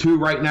 3-2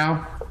 right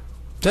now?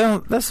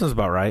 That sounds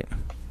about right.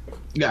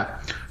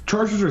 Yeah.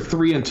 Chargers are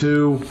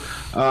 3-2.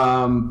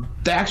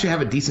 They actually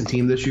have a decent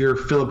team this year.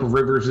 Phillip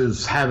Rivers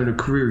is having a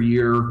career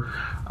year.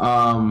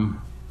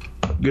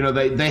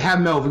 They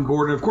have Melvin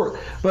Gordon, of course,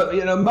 but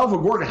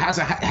Melvin Gordon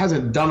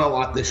hasn't done a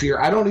lot this year.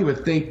 I don't even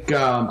think.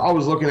 I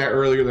was looking at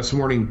earlier this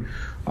morning,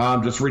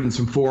 just reading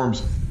some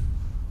forums.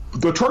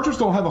 The Chargers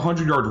don't have a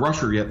 100-yard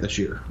rusher yet this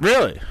year.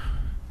 Really?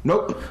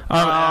 Nope.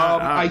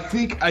 I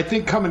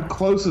think coming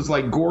close is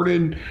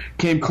Gordon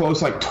came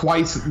close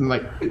twice in the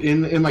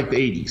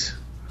 80s.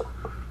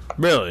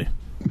 Really?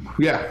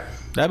 Yeah.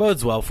 That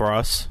bodes well for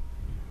us.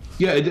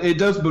 Yeah, it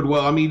does bode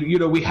well. I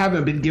mean, we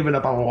haven't been giving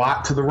up a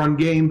lot to the run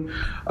game.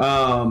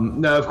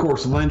 Now, of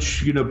course,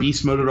 Lynch,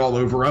 beast moded all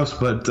over us,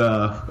 but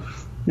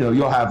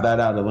you'll have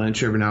that out of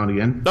Lynch every now and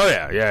again. Oh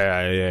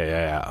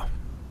yeah.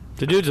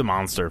 The dude's a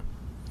monster.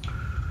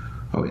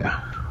 Oh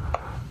yeah.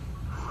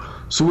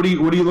 So what are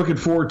you looking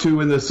forward to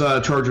in this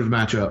Chargers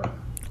matchup?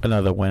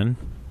 Another win.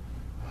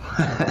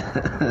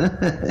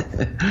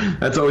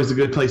 That's always a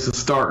good place to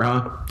start,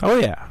 huh? Oh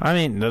yeah, I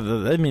mean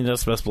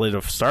that's the best way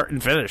to start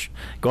and finish.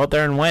 Go out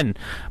there and win.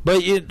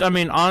 But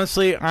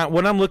honestly,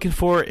 what I'm looking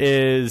for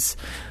is,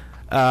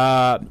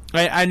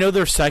 I know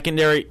their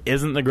secondary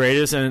isn't the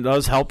greatest, and it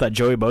does help that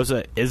Joey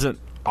Bosa isn't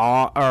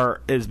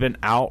or has been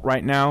out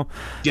right now.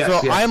 Yes,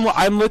 so yes.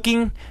 I'm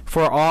looking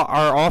for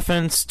our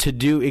offense to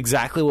do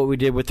exactly what we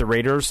did with the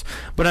Raiders,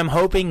 but I'm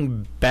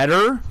hoping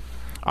better.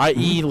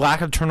 I.e.,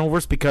 lack of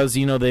turnovers because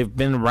they've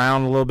been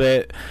around a little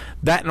bit.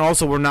 That, and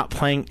also we're not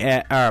playing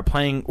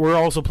We're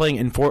also playing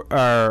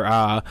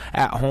at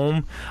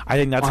home. I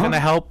think that's going to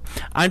help.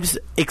 I'm just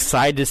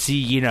excited to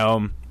see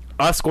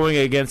us going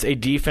against a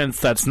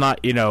defense that's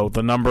not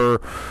the number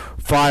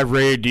 5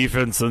 rated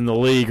defense in the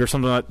league or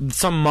something like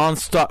some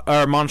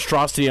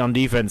monstrosity on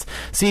defense.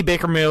 See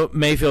Baker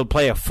Mayfield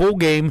play a full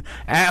game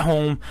at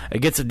home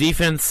against a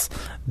defense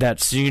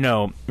that's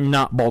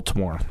not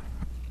Baltimore.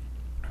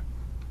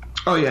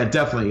 Oh yeah,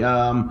 definitely.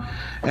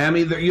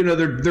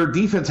 Their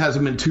defense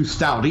hasn't been too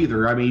stout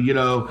either.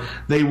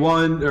 They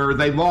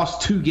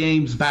lost 2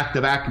 games back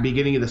to back at the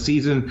beginning of the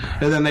season,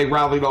 and then they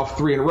rallied off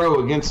 3 in a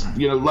row against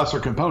lesser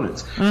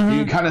components. Mm-hmm.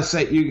 You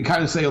can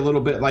kind of say a little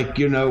bit like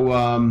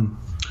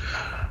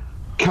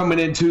coming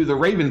into the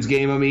Ravens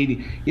game.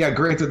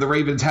 Granted the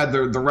Ravens had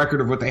the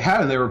record of what they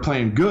had and they were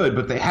playing good,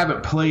 but they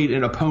haven't played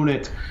an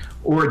opponent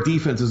or a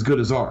defense as good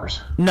as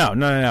ours. No.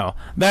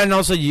 That, and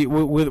also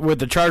with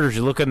the Chargers,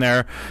 you look in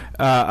there.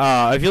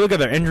 If you look at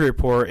their injury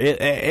report,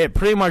 it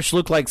pretty much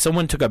looked like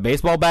someone took a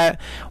baseball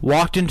bat,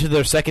 walked into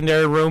their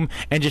secondary room,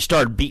 and just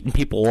started beating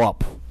people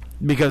up.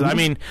 Because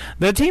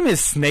the team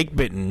is snake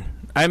bitten.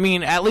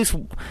 At least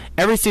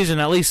every season,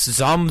 at least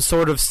some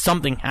sort of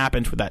something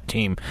happens with that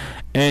team.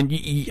 And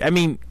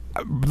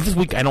this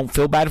week I don't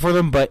feel bad for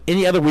them, but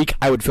any other week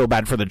I would feel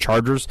bad for the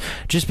Chargers,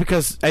 just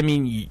because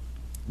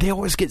they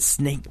always get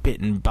snake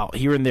bitten about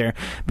here and there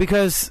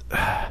because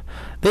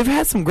they've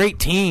had some great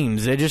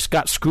teams. They just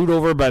got screwed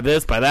over by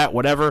this, by that,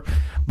 whatever.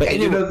 But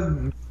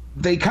anyway,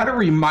 they kind of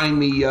remind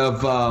me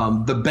of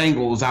the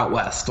Bengals out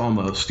west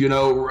almost.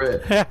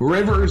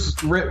 Rivers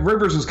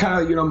is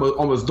kind of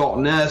almost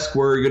Dalton-esque,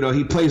 where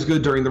he plays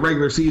good during the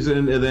regular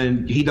season and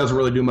then he doesn't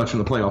really do much in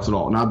the playoffs at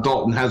all. Now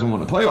Dalton hasn't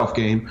won a playoff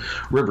game.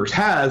 Rivers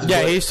has.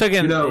 Yeah, he's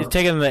taking the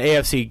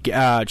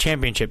AFC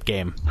championship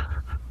game.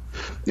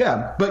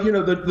 Yeah, but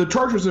the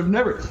Chargers have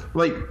never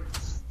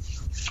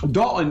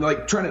Dalton,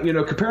 trying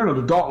to comparing him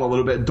to Dalton a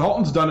little bit.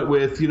 Dalton's done it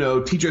with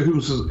T.J.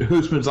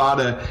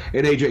 Houshmandzadeh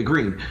and A.J.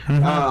 Green.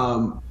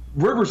 Mm-hmm.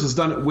 Rivers has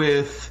done it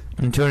with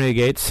Antonio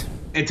Gates,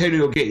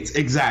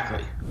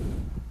 exactly.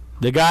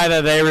 The guy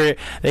that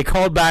they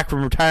called back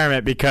from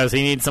retirement because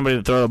he needs somebody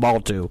to throw the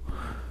ball to.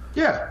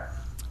 Yeah.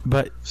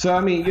 But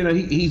so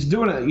he's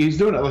doing it. He's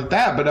doing it like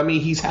that. But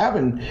he's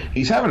having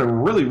a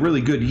really,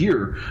 really good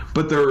year.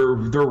 But their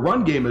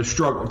run game has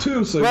struggled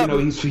too. So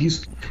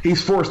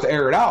he's forced to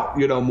air it out.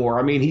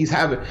 More. He's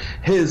having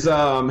his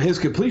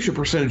completion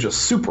percentage is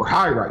super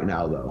high right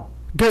now though.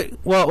 Good.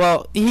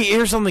 Well,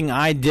 here's something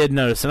I did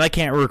notice, and I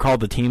can't recall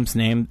the team's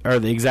name or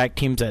the exact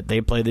teams that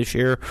they played this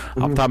year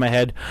off the top of my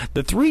head.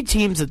 The 3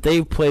 teams that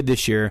they've played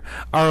this year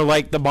are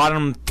like the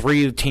bottom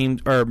 3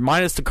 teams, or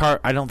minus the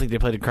I don't think they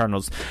played the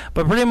Cardinals,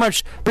 but pretty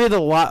much 3 of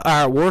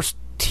the worst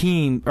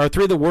team, or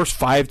 3 of the worst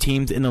 5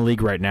 teams in the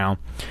league right now.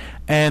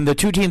 And the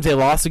 2 teams they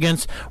lost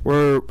against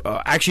were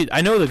actually,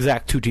 I know the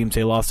exact 2 teams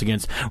they lost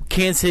against: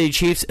 Kansas City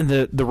Chiefs and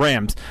the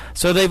Rams.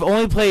 So they've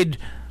only played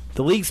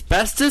the league's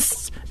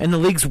bestest and the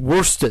league's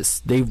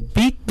worstest. They've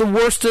beat the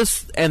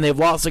worstest and they've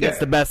lost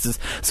against the bestest.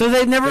 So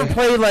they've never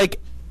played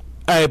like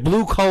a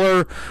blue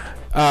collar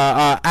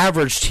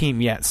average team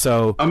yet.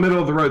 So a middle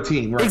of the road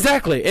team, right?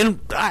 Exactly.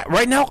 And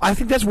right now, I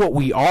think that's what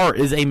we are: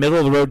 is a middle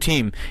of the road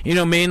team.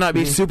 May not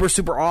be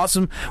super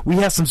awesome. We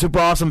have some super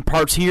awesome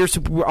parts here,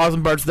 super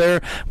awesome parts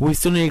there. We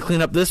still need to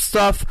clean up this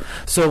stuff.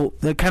 So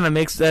that kind of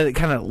makes that, it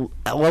kind of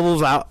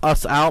levels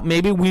us out.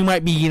 Maybe we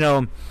might be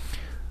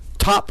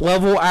top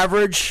level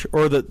average,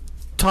 or the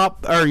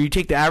top, or you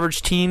take the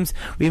average teams,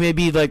 we may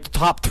be like the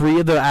top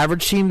 3 of the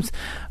average teams,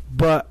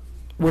 but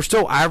we're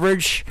still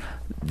average.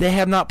 They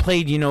have not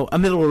played a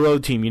middle of the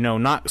road team,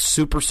 not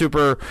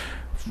super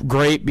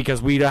great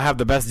because we don't have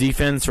the best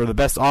defense or the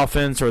best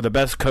offense or the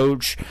best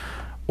coach,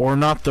 or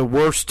not the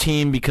worst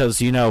team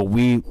because we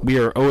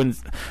are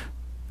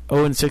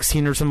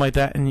 0-16 or something like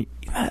that. And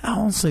that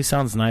honestly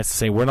sounds nice to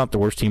say we're not the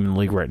worst team in the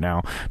league right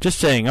now. Just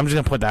saying. I'm just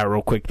going to put that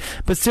real quick.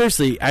 But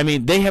seriously,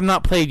 they have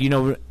not played,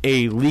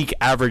 a league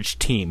average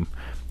team.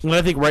 And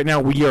I think right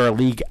now we are a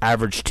league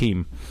average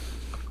team.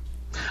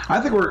 I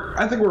think we're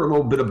a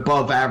little bit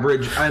above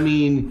average.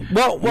 I'm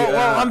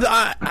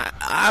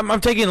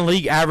taking the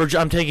league average.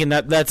 I'm taking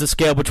that's a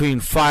scale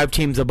between 5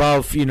 teams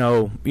above,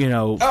 Oh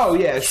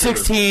yeah, sure.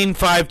 16,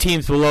 5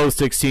 teams below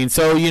 16.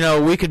 So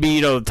we could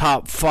be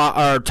top 5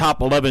 or top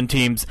 11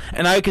 teams,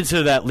 and I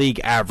consider that league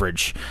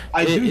average.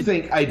 I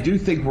do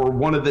think we're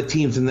one of the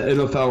teams in the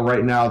NFL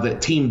right now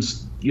that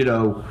teams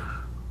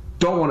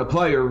don't want to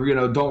play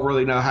or don't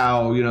really know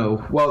how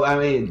well, I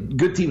mean,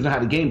 good teams know how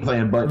to game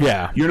plan, but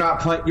you're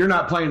not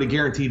playing a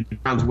guaranteed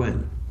Browns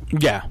win.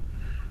 Yeah.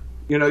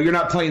 You're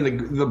not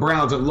playing the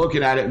Browns and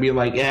looking at it and being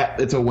like, yeah,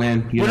 it's a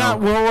win. We're not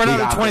the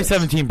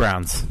 2017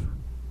 Browns.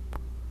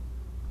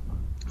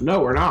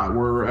 No, we're not.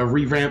 We're a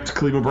revamped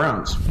Cleveland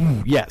Browns.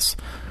 Yes.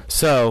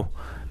 So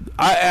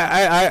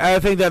I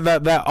think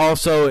that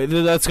also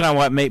that's kind of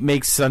what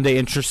makes Sunday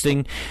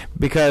interesting,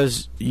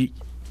 because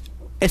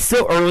it's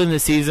still early in the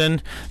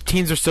season.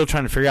 Teams are still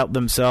trying to figure out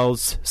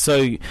themselves.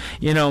 So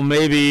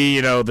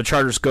maybe the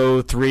Chargers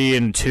go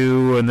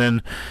 3-2, and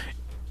then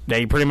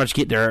they pretty much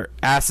get their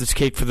asses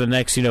kicked for the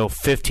next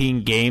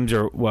 15 games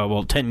or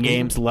 10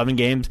 games, 11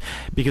 games,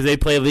 because they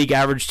play league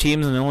average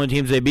teams, and the only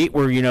teams they beat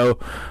were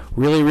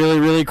really, really,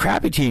 really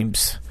crappy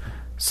teams.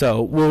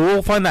 So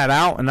we'll find that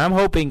out, and I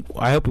hope we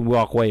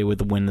walk away with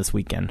a win this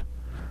weekend.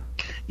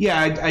 Yeah,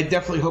 I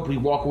definitely hope we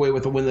walk away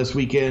with a win this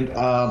weekend.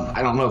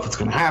 I don't know if it's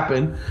going to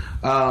happen.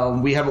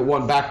 We haven't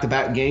won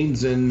back-to-back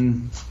games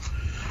in,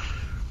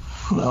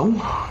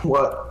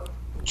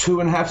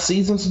 2.5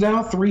 seasons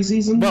now? 3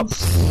 seasons? Well,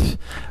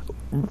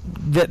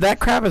 that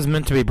crap is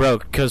meant to be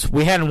broke, because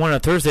we hadn't won a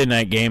Thursday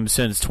night game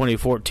since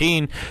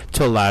 2014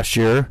 till last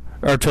year.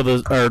 Or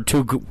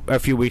a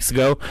few weeks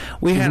ago.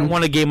 We hadn't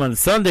won a game on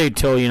Sunday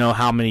till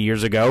how many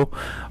years ago.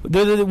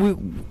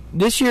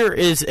 This year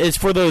is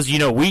for those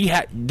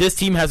this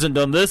team hasn't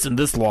done this in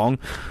this long.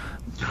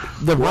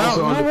 We're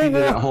also undefeated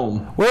at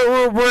home.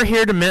 We're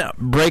here to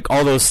break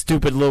all those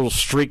stupid little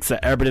streaks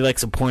that everybody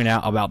likes to point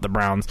out about the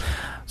Browns.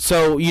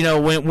 So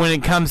when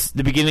it comes to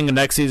the beginning of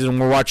next season,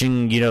 we're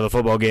watching the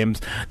football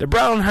games. The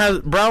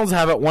Browns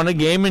haven't won a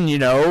game in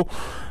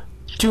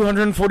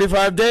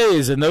 245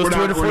 days, and those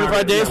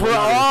 245 days were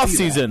off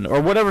season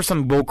or whatever,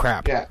 some bull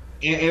crap. Yeah,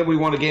 and we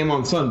won a game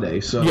on Sunday.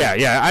 So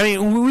yeah. I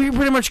mean, we're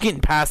pretty much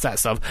getting past that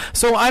stuff.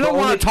 So I don't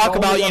want to talk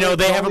about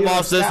they haven't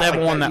lost this, they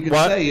haven't won that.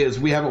 What say is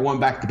we haven't won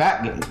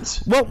back-to-back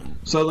games. Well,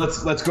 so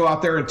let's go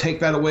out there and take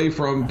that away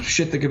from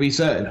shit that could be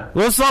said.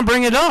 Let's not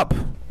bring it up.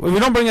 If we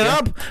don't bring it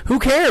up, who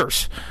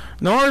cares?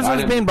 No reason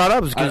it's being brought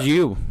up is because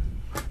you.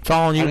 It's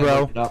all on you,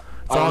 bro. It's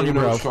all on you,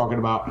 bro. What you're talking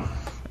about.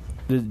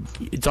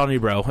 It's on you,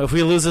 bro. If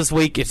we lose this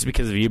week, it's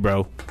because of you,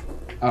 bro.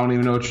 I don't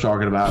even know what you're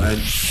talking about. I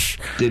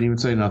didn't even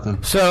say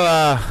nothing.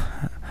 So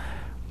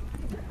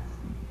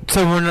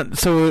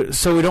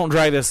we don't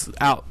drag this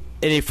out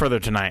any further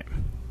tonight.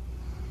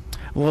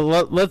 Well,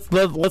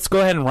 let's go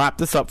ahead and wrap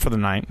this up for the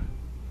night.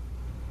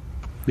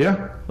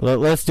 Yeah.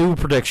 Let's do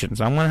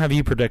predictions. I'm going to have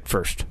you predict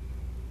first.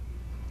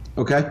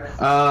 Okay.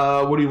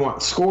 What do you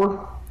want?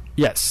 Score?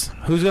 Yes.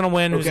 Who's going to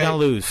win? Who's going to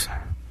lose?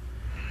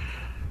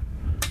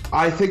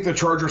 I think the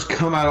Chargers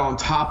come out on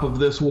top of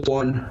this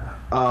one.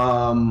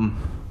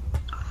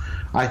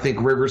 I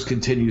think Rivers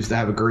continues to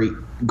have a great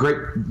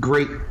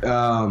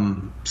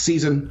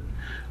season.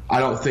 I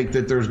don't think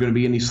that there's going to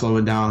be any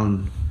slowing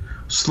him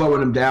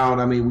down.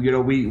 I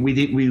mean,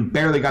 we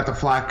barely got to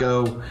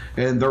Flacco,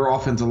 and their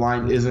offensive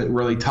line isn't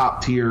really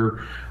top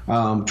tier.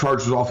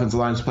 Chargers offensive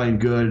line is playing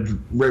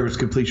good. Rivers'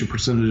 completion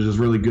percentage is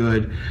really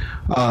good.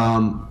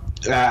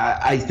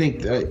 I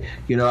think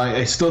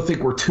I still think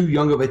we're too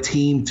young of a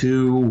team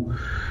to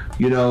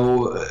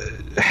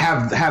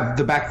have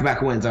the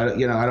back-to-back wins. I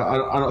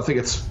don't think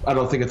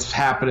it's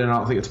happening. I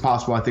don't think it's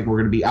possible. I think we're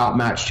going to be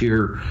outmatched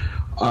here.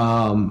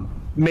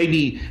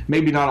 Maybe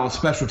not on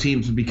special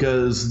teams,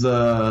 because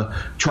the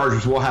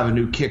Chargers will have a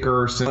new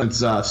kicker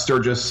since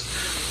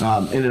Sturgis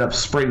ended up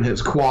spraining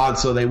his quad,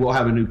 so they will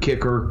have a new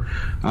kicker.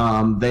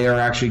 They are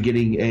actually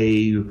getting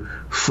a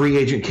free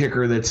agent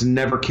kicker that's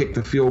never kicked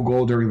a field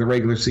goal during the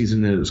regular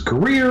season in his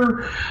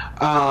career.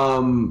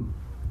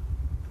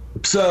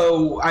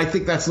 So I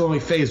think that's the only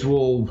phase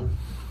we'll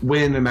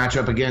win a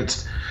matchup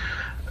against.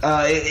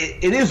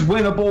 It is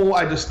winnable.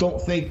 I just don't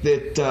think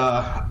that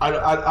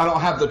I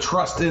don't have the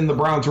trust in the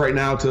Browns right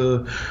now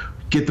to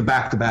get the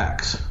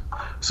back-to-backs.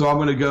 So I'm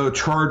going to go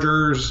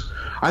Chargers.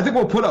 I think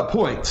we'll put up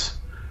points,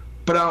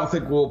 but I don't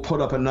think we'll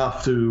put up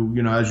enough to,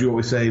 as you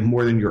always say,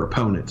 more than your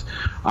opponent.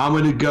 I'm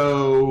going to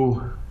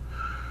go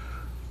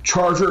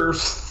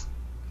Chargers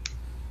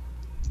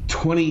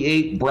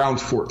 28,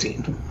 Browns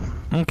 14.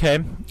 Okay.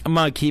 I'm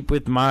going to keep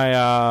with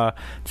my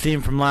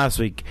theme from last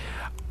week.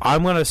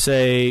 I'm going to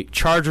say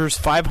Chargers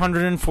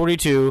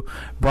 542,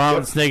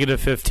 Browns negative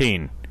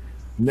 15.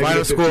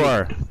 Final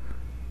score.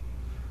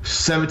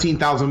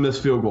 17,000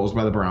 missed field goals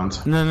by the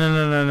Browns.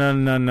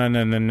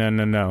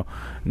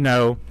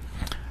 No.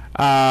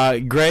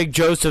 Greg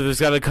Joseph has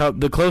got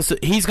the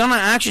closest. He's going to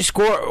actually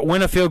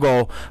win a field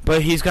goal,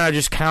 but he's going to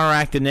just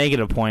counteract the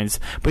negative points.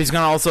 But he's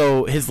going to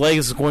also, his leg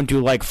is going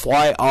to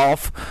fly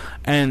off,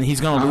 and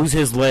he's going to lose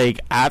his leg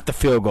at the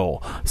field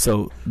goal.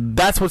 So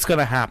that's what's going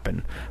to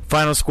happen.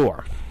 Final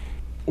score.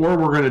 Or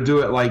we're going to do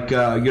it like,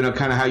 kind of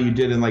how you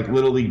did in like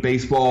Little League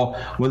Baseball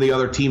when the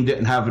other team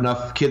didn't have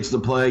enough kids to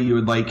play. You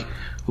would like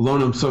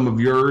loan them some of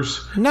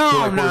yours. No, so,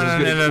 like,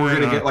 no. We're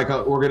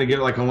gonna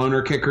get like a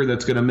loaner kicker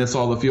that's going to miss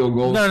all the field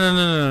goals.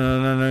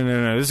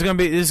 No. This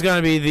is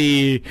gonna be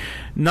the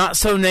not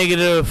so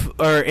negative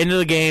or into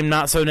the game,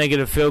 not so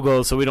negative field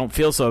goal, so we don't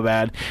feel so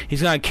bad.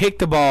 He's gonna kick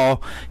the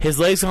ball. His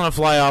leg's gonna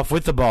fly off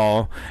with the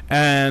ball,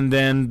 and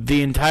then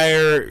the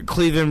entire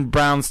Cleveland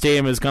Browns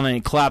stadium is gonna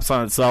collapse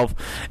on itself,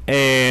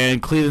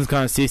 and Cleveland's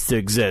gonna cease to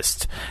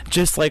exist,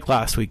 just like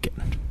last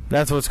weekend.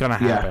 That's what's going to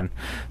happen.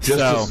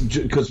 Yeah,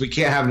 because we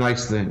can't have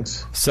nice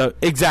things. So,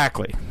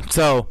 exactly.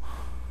 So,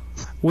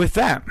 with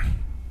that,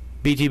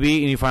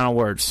 BTB, any final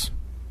words?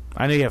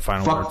 I know you have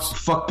final words.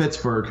 Fuck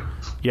Pittsburgh.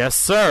 Yes,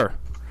 sir.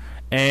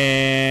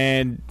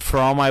 And for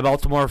all my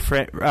Baltimore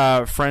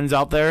friends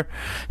out there,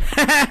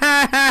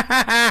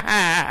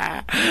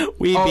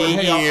 we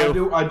beat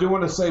you. I do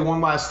want to say one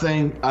last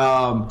thing.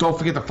 Don't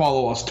forget to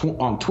follow us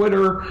on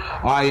Twitter.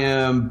 I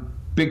am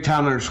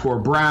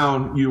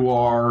BigTown_Brown. You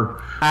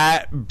are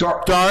at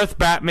Darth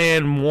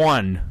Batman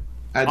 1.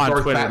 At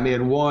Darth Twitter.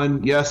 Batman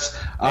 1, yes.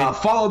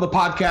 Follow the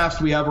podcast.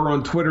 We have our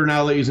own Twitter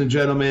now, ladies and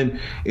gentlemen.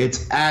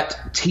 It's at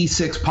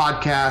T6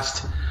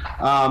 Podcast.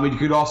 And you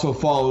could also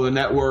follow the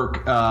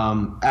network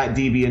at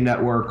DBN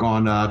Network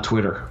on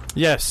Twitter.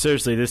 Yes,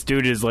 seriously, this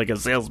dude is like a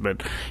salesman.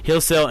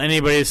 He'll sell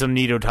anybody some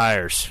Nito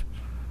tires.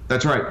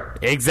 That's right.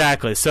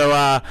 Exactly.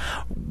 So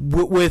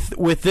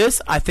with this,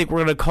 I think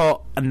we're going to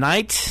call a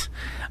night.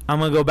 I'm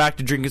going to go back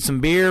to drinking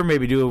some beer,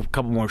 maybe do a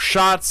couple more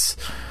shots.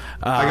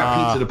 I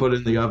got pizza to put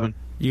in the oven.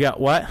 You got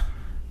what?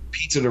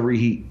 Pizza to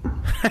reheat.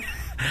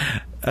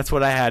 That's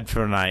what I had for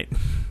tonight.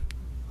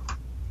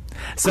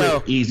 So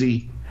quick,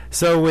 easy.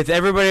 So with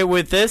everybody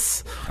with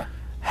this,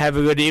 have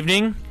a good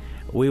evening.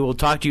 We will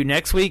talk to you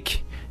next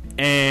week.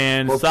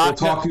 And we'll talk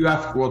to you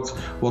after.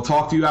 We'll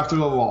talk to you after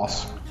the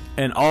loss.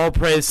 And all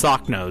praise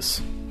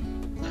Socknose.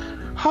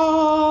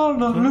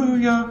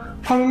 Hallelujah,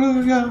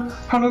 hallelujah,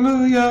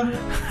 hallelujah.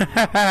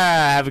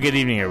 Have a good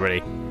evening,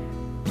 everybody.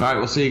 All right,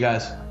 we'll see you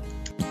guys.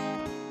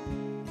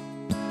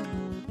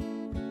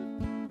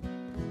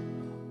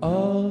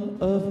 All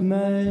of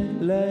my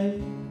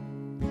life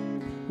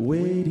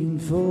waiting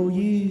for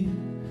you,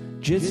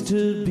 just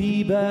to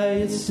be by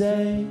your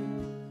side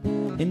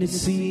and to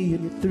see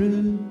it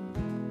through,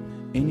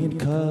 and you'd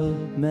call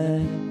my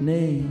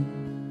name.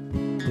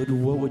 But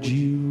what would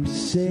you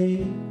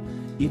say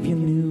if you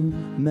knew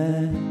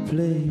my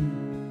flame?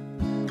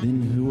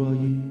 Then who are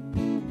you?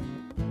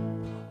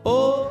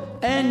 Oh,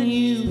 and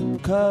you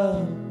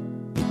call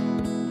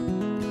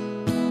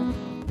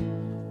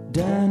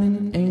down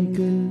an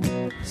anchor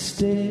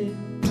stay.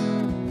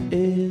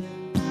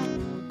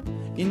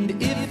 And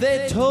if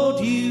they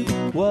told you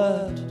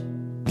what,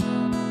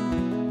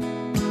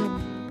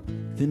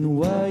 then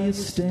why you're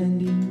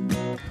standing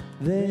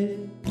there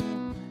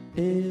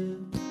is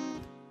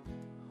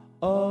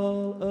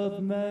all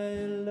of my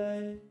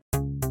life.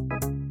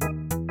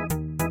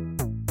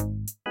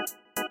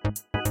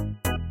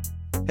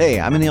 Hey,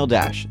 I'm Anil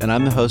Dash, and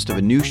I'm the host of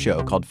a new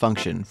show called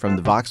Function from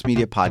the Vox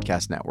Media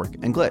Podcast Network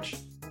and Glitch.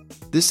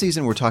 This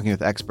season, we're talking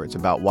with experts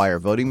about why our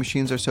voting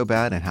machines are so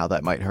bad and how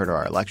that might hurt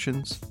our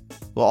elections.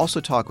 We'll also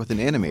talk with an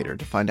animator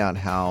to find out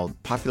how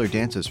popular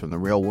dances from the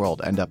real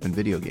world end up in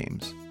video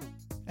games.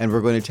 And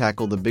we're going to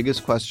tackle the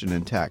biggest question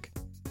in tech.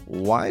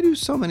 Why do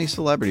so many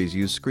celebrities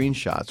use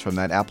screenshots from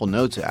that Apple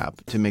Notes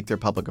app to make their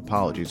public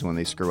apologies when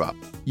they screw up?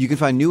 You can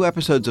find new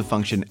episodes of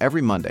Function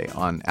every Monday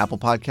on Apple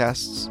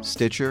Podcasts,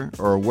 Stitcher,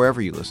 or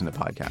wherever you listen to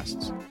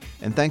podcasts.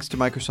 And thanks to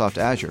Microsoft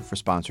Azure for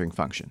sponsoring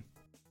Function.